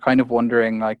 where you're kind of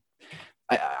wondering, like,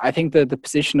 I think that the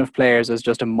position of players as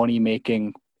just a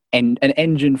money-making and an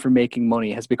engine for making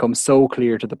money has become so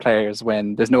clear to the players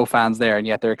when there's no fans there, and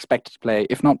yet they're expected to play,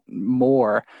 if not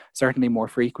more, certainly more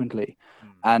frequently.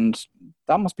 And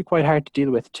that must be quite hard to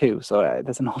deal with too. So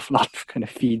there's an awful lot of kind of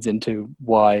feeds into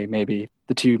why maybe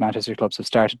the two Manchester clubs have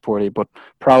started poorly, but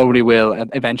probably will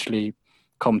eventually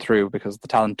come through, because the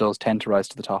talent does tend to rise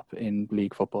to the top in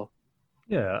league football.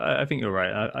 Yeah, I think you're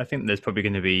right. I think there's probably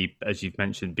going to be, as you've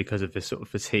mentioned, because of this sort of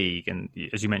fatigue, and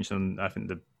as you mentioned, I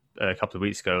think a couple of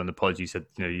weeks ago on the pod, you said,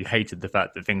 you know, you hated the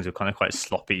fact that things were kind of quite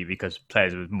sloppy because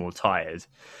players were more tired.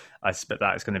 I suspect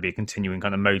that's going to be a continuing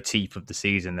kind of motif of the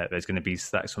season, that there's going to be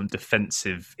that sort of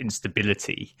defensive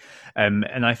instability.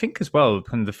 And I think as well,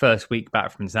 kind of the first week back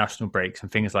from international breaks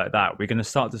and things like that, we're going to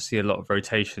start to see a lot of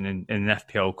rotation in an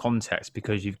FPL context,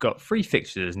 because you've got 3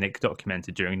 fixtures, Nick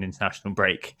documented, during an international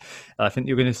break. I think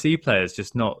you're going to see players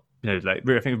just not, you know, like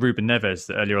I think Ruben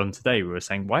Neves earlier on today, we were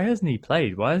saying, why hasn't he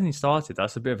played? Why hasn't he started?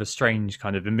 That's a bit of a strange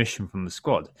kind of omission from the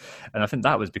squad. And I think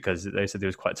that was because they said he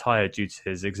was quite tired due to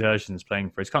his exertions playing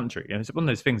for his country. And it's one of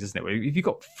those things, isn't it, where if you've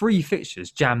got 3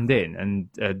 fixtures jammed in and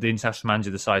the international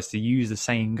manager decides to use the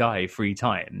same guy 3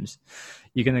 times,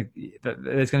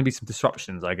 there's going to be some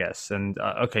disruptions, I guess. And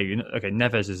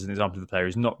Neves as an example of the player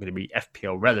is not going to be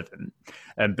FPL relevant,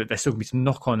 but there's still going to be some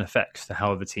knock-on effects to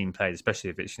how the team plays, especially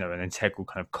if it's, you know, an integral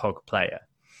kind of cog player.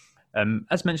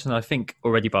 As mentioned, I think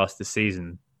already past this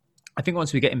season, I think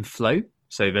once we get in flow,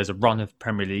 so there's a run of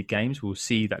Premier League games, we'll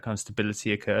see that kind of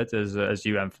stability occurred, as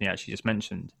you, Anthony, actually just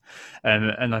mentioned.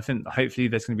 And I think hopefully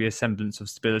there's going to be a semblance of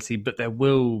stability, but there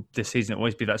will, this season,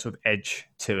 always be that sort of edge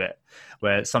to it,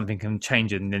 where something can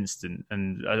change in an instant.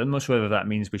 And I'm not sure whether that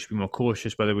means we should be more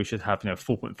cautious, whether we should have, you know,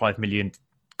 4.5 million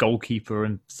goalkeeper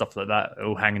and stuff like that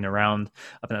all hanging around.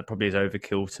 I think that probably is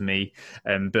overkill to me.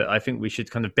 But I think we should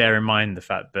kind of bear in mind the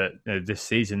fact that, you know, this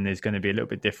season is going to be a little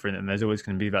bit different, and there's always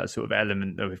going to be that sort of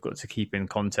element that we've got to keep in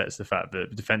context, the fact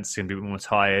that the defence is going to be a bit more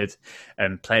tired,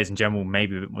 and players in general may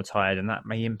be a bit more tired, and that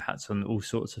may impact on all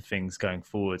sorts of things going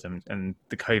forward. And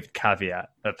the COVID caveat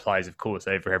applies, of course,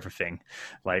 over everything.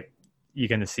 Like, you're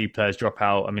going to see players drop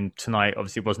out. I mean, tonight,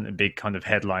 obviously, it wasn't a big kind of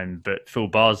headline, but Phil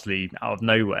Barsley, out of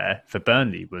nowhere, for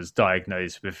Burnley, was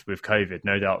diagnosed with COVID.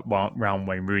 No doubt round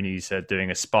Wayne Rooney's doing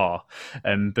a spa.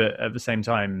 But at the same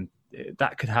time,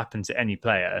 that could happen to any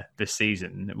player this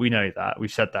season. We know that. We've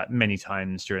said that many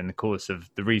times during the course of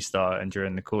the restart and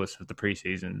during the course of the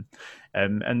preseason.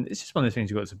 And it's just one of the things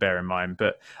you've got to bear in mind.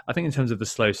 But I think in terms of the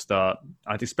slow start,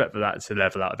 I'd expect for that to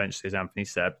level out eventually, as Anthony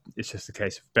said. It's just a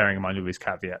case of bearing in mind all these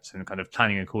caveats and kind of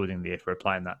planning accordingly if we're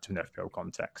applying that to an FPL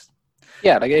context.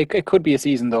 Yeah, like it could be a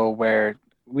season, though, where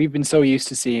we've been so used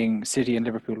to seeing City and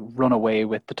Liverpool run away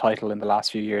with the title in the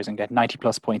last few years and get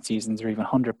 90-plus point seasons or even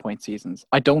 100-point seasons.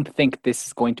 I don't think this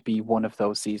is going to be one of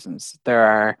those seasons. There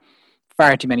are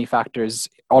far too many factors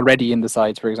already in the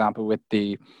sides, for example, with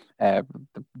the Van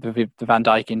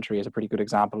Dijk injury is a pretty good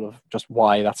example of just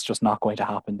why that's just not going to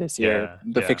happen this year.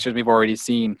 The fixtures we've already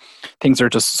seen, things are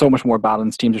just so much more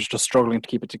balanced. Teams are just struggling to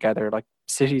keep it together. Like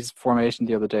City's formation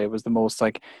the other day was the most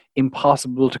like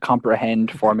impossible to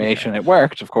comprehend formation. It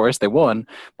worked, of course, they won,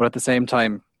 but at the same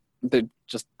time,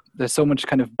 there's so much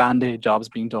kind of band-aid jobs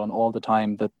being done all the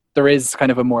time that there is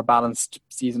kind of a more balanced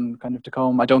season kind of to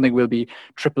come. I don't think we'll be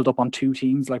tripled up on 2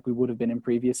 teams like we would have been in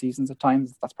previous seasons at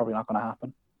times. That's probably not going to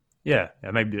happen. Yeah,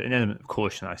 maybe an element of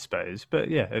caution, I suppose. But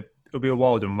yeah, it'll be a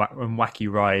wild and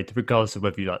wacky ride, regardless of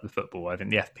whether you like the football. I think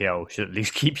the FPL should at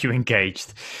least keep you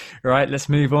engaged. All right, let's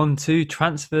move on to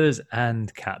transfers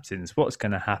and captains. What's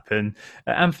going to happen?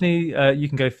 Anthony, you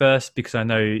can go first, because I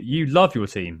know you love your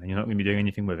team and you're not going to be doing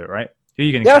anything with it, right? Who are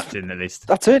you going to captain, at least?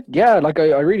 That's it. Yeah, like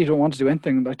I really don't want to do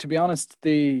anything. Like, to be honest,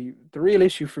 the real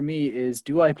issue for me is,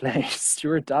 do I play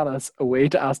Stuart Dallas away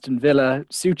to Aston Villa,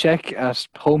 Souček at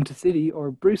home to City,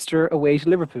 or Brewster away to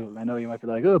Liverpool? I know you might be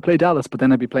like, oh, play Dallas, but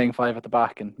then I'd be playing 5 at the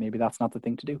back, and maybe that's not the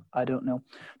thing to do. I don't know.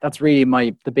 That's really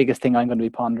the biggest thing I'm going to be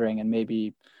pondering, and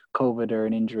maybe COVID or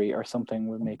an injury or something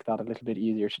will make that a little bit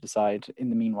easier to decide in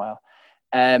the meanwhile.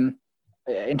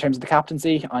 In terms of the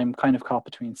captaincy, I'm kind of caught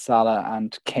between Salah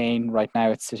and Kane. Right now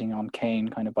it's sitting on Kane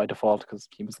kind of by default because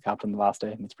he was the captain the last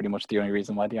day, and it's pretty much the only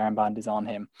reason why the armband is on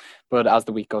him. But as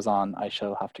the week goes on, I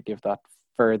shall have to give that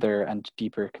further and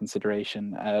deeper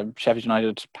consideration. Sheffield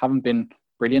United haven't been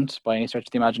brilliant by any stretch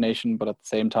of the imagination, but at the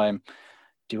same time,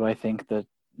 do I think that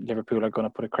Liverpool are going to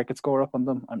put a cricket score up on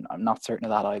them? I'm not certain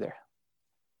of that either.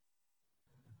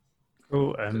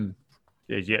 Cool.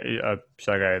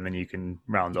 Shall I go and then you can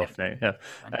round off now? Yeah.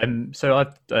 So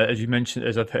I've, as you mentioned,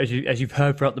 as you've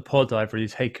heard throughout the pod, I've really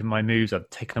taken my moves. I've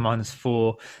taken a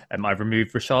 -4. I've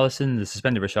removed Richarlison, the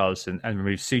suspended Richarlison, and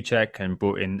removed Souček and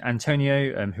brought in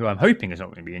Antonio, who I'm hoping is not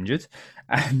going to be injured,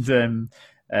 and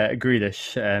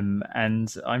Grealish.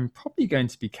 And I'm probably going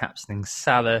to be captaining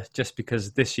Salah just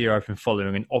because this year I've been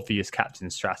following an obvious captain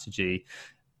strategy.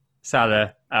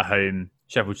 Salah at home,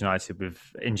 Sheffield United with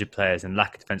injured players and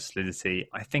lack of defensive solidity.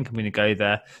 I think I'm going to go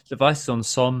there. The advice is on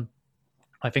Son.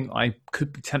 I think I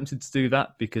could be tempted to do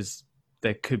that because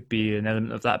there could be an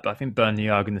element of that, but I think Burnley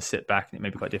are going to sit back and it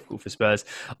may be quite difficult for Spurs.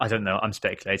 I don't know. I'm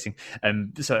speculating.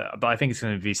 But I think it's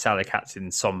going to be Salah captain,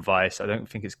 Son vice. I don't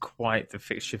think it's quite the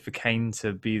fixture for Kane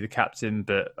to be the captain,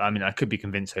 but I mean, I could be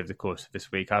convinced over the course of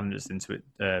this week. I haven't listened to it.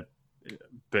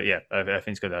 But yeah, I think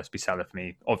it's going to be Salah for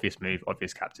me. Obvious move,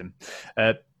 obvious captain.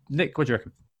 Nick, what do you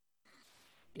reckon?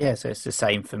 Yeah, so it's the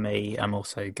same for me. I'm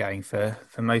also going for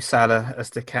Mo Salah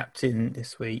as the captain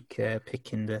this week,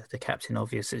 picking the captain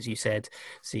obvious, as you said.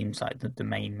 Seems like the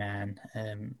main man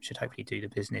should hopefully do the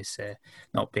business,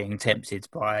 not being tempted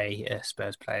by a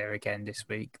Spurs player again this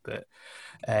week. But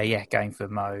going for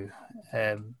Mo,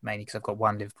 mainly because I've got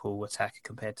one Liverpool attacker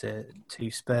compared to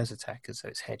two Spurs attackers, so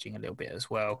it's hedging a little bit as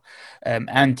well.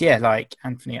 Like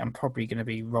Anthony, I'm probably going to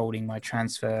be rolling my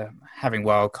transfer, having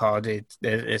wildcarded.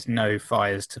 There's no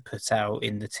fires to put out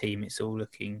in the team. It's all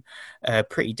looking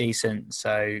pretty decent,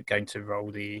 so going to roll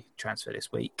the transfer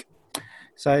this week.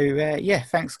 So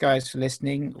thanks guys for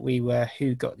listening. We were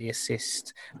Who Got the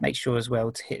Assist. Make sure as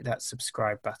well to hit that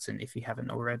subscribe button if you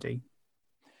haven't already.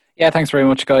 Yeah, thanks very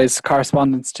much, guys.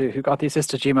 Correspondence to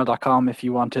whogottheassist@gmail.com if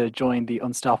you want to join the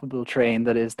unstoppable train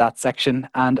that is that section.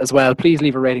 And as well, please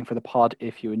leave a rating for the pod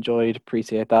if you enjoyed.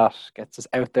 Appreciate that. Gets us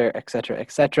out there, etc.,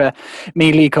 etc.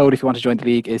 Me league code if you want to join the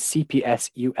league is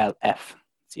CPSULF.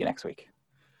 See you next week.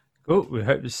 Cool. We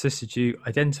hope this assisted you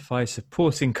identify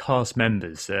supporting cast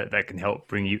members that can help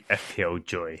bring you FPL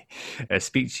joy.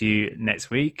 Speak to you next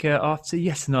week after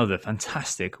yet another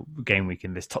fantastic game week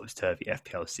in this topsy-turvy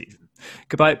FPL season.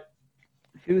 Goodbye.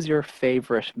 Who's your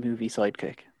favourite movie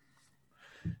sidekick?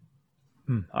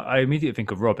 I immediately think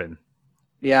of Robin.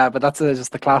 Yeah, but that's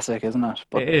just the classic, isn't it?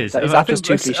 But it is. Is that just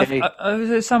too cliche?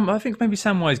 I think maybe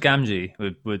Samwise Gamgee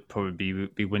would probably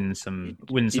be winning some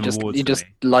awards. You just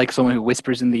like someone who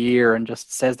whispers in the ear and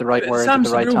just says the right words at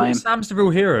the right time. Sam's the real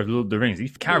hero of Lord of the Rings. He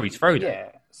carries Frodo. Yeah,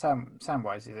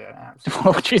 Samwise is an absolute...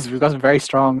 Oh, jeez, we've got some very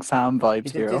strong Sam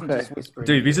vibes here. Okay.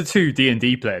 Dude, these are two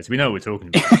D&D players. We know what we're talking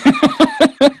about.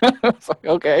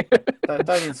 Okay. Don't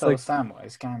insult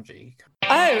Samwise Gamgee.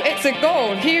 Oh, it's a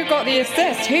goal. Who got the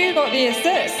assist? Who got the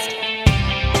assist?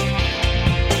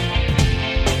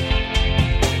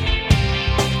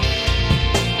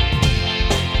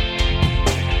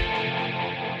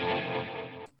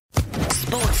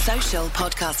 Sports Social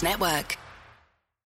Podcast Network.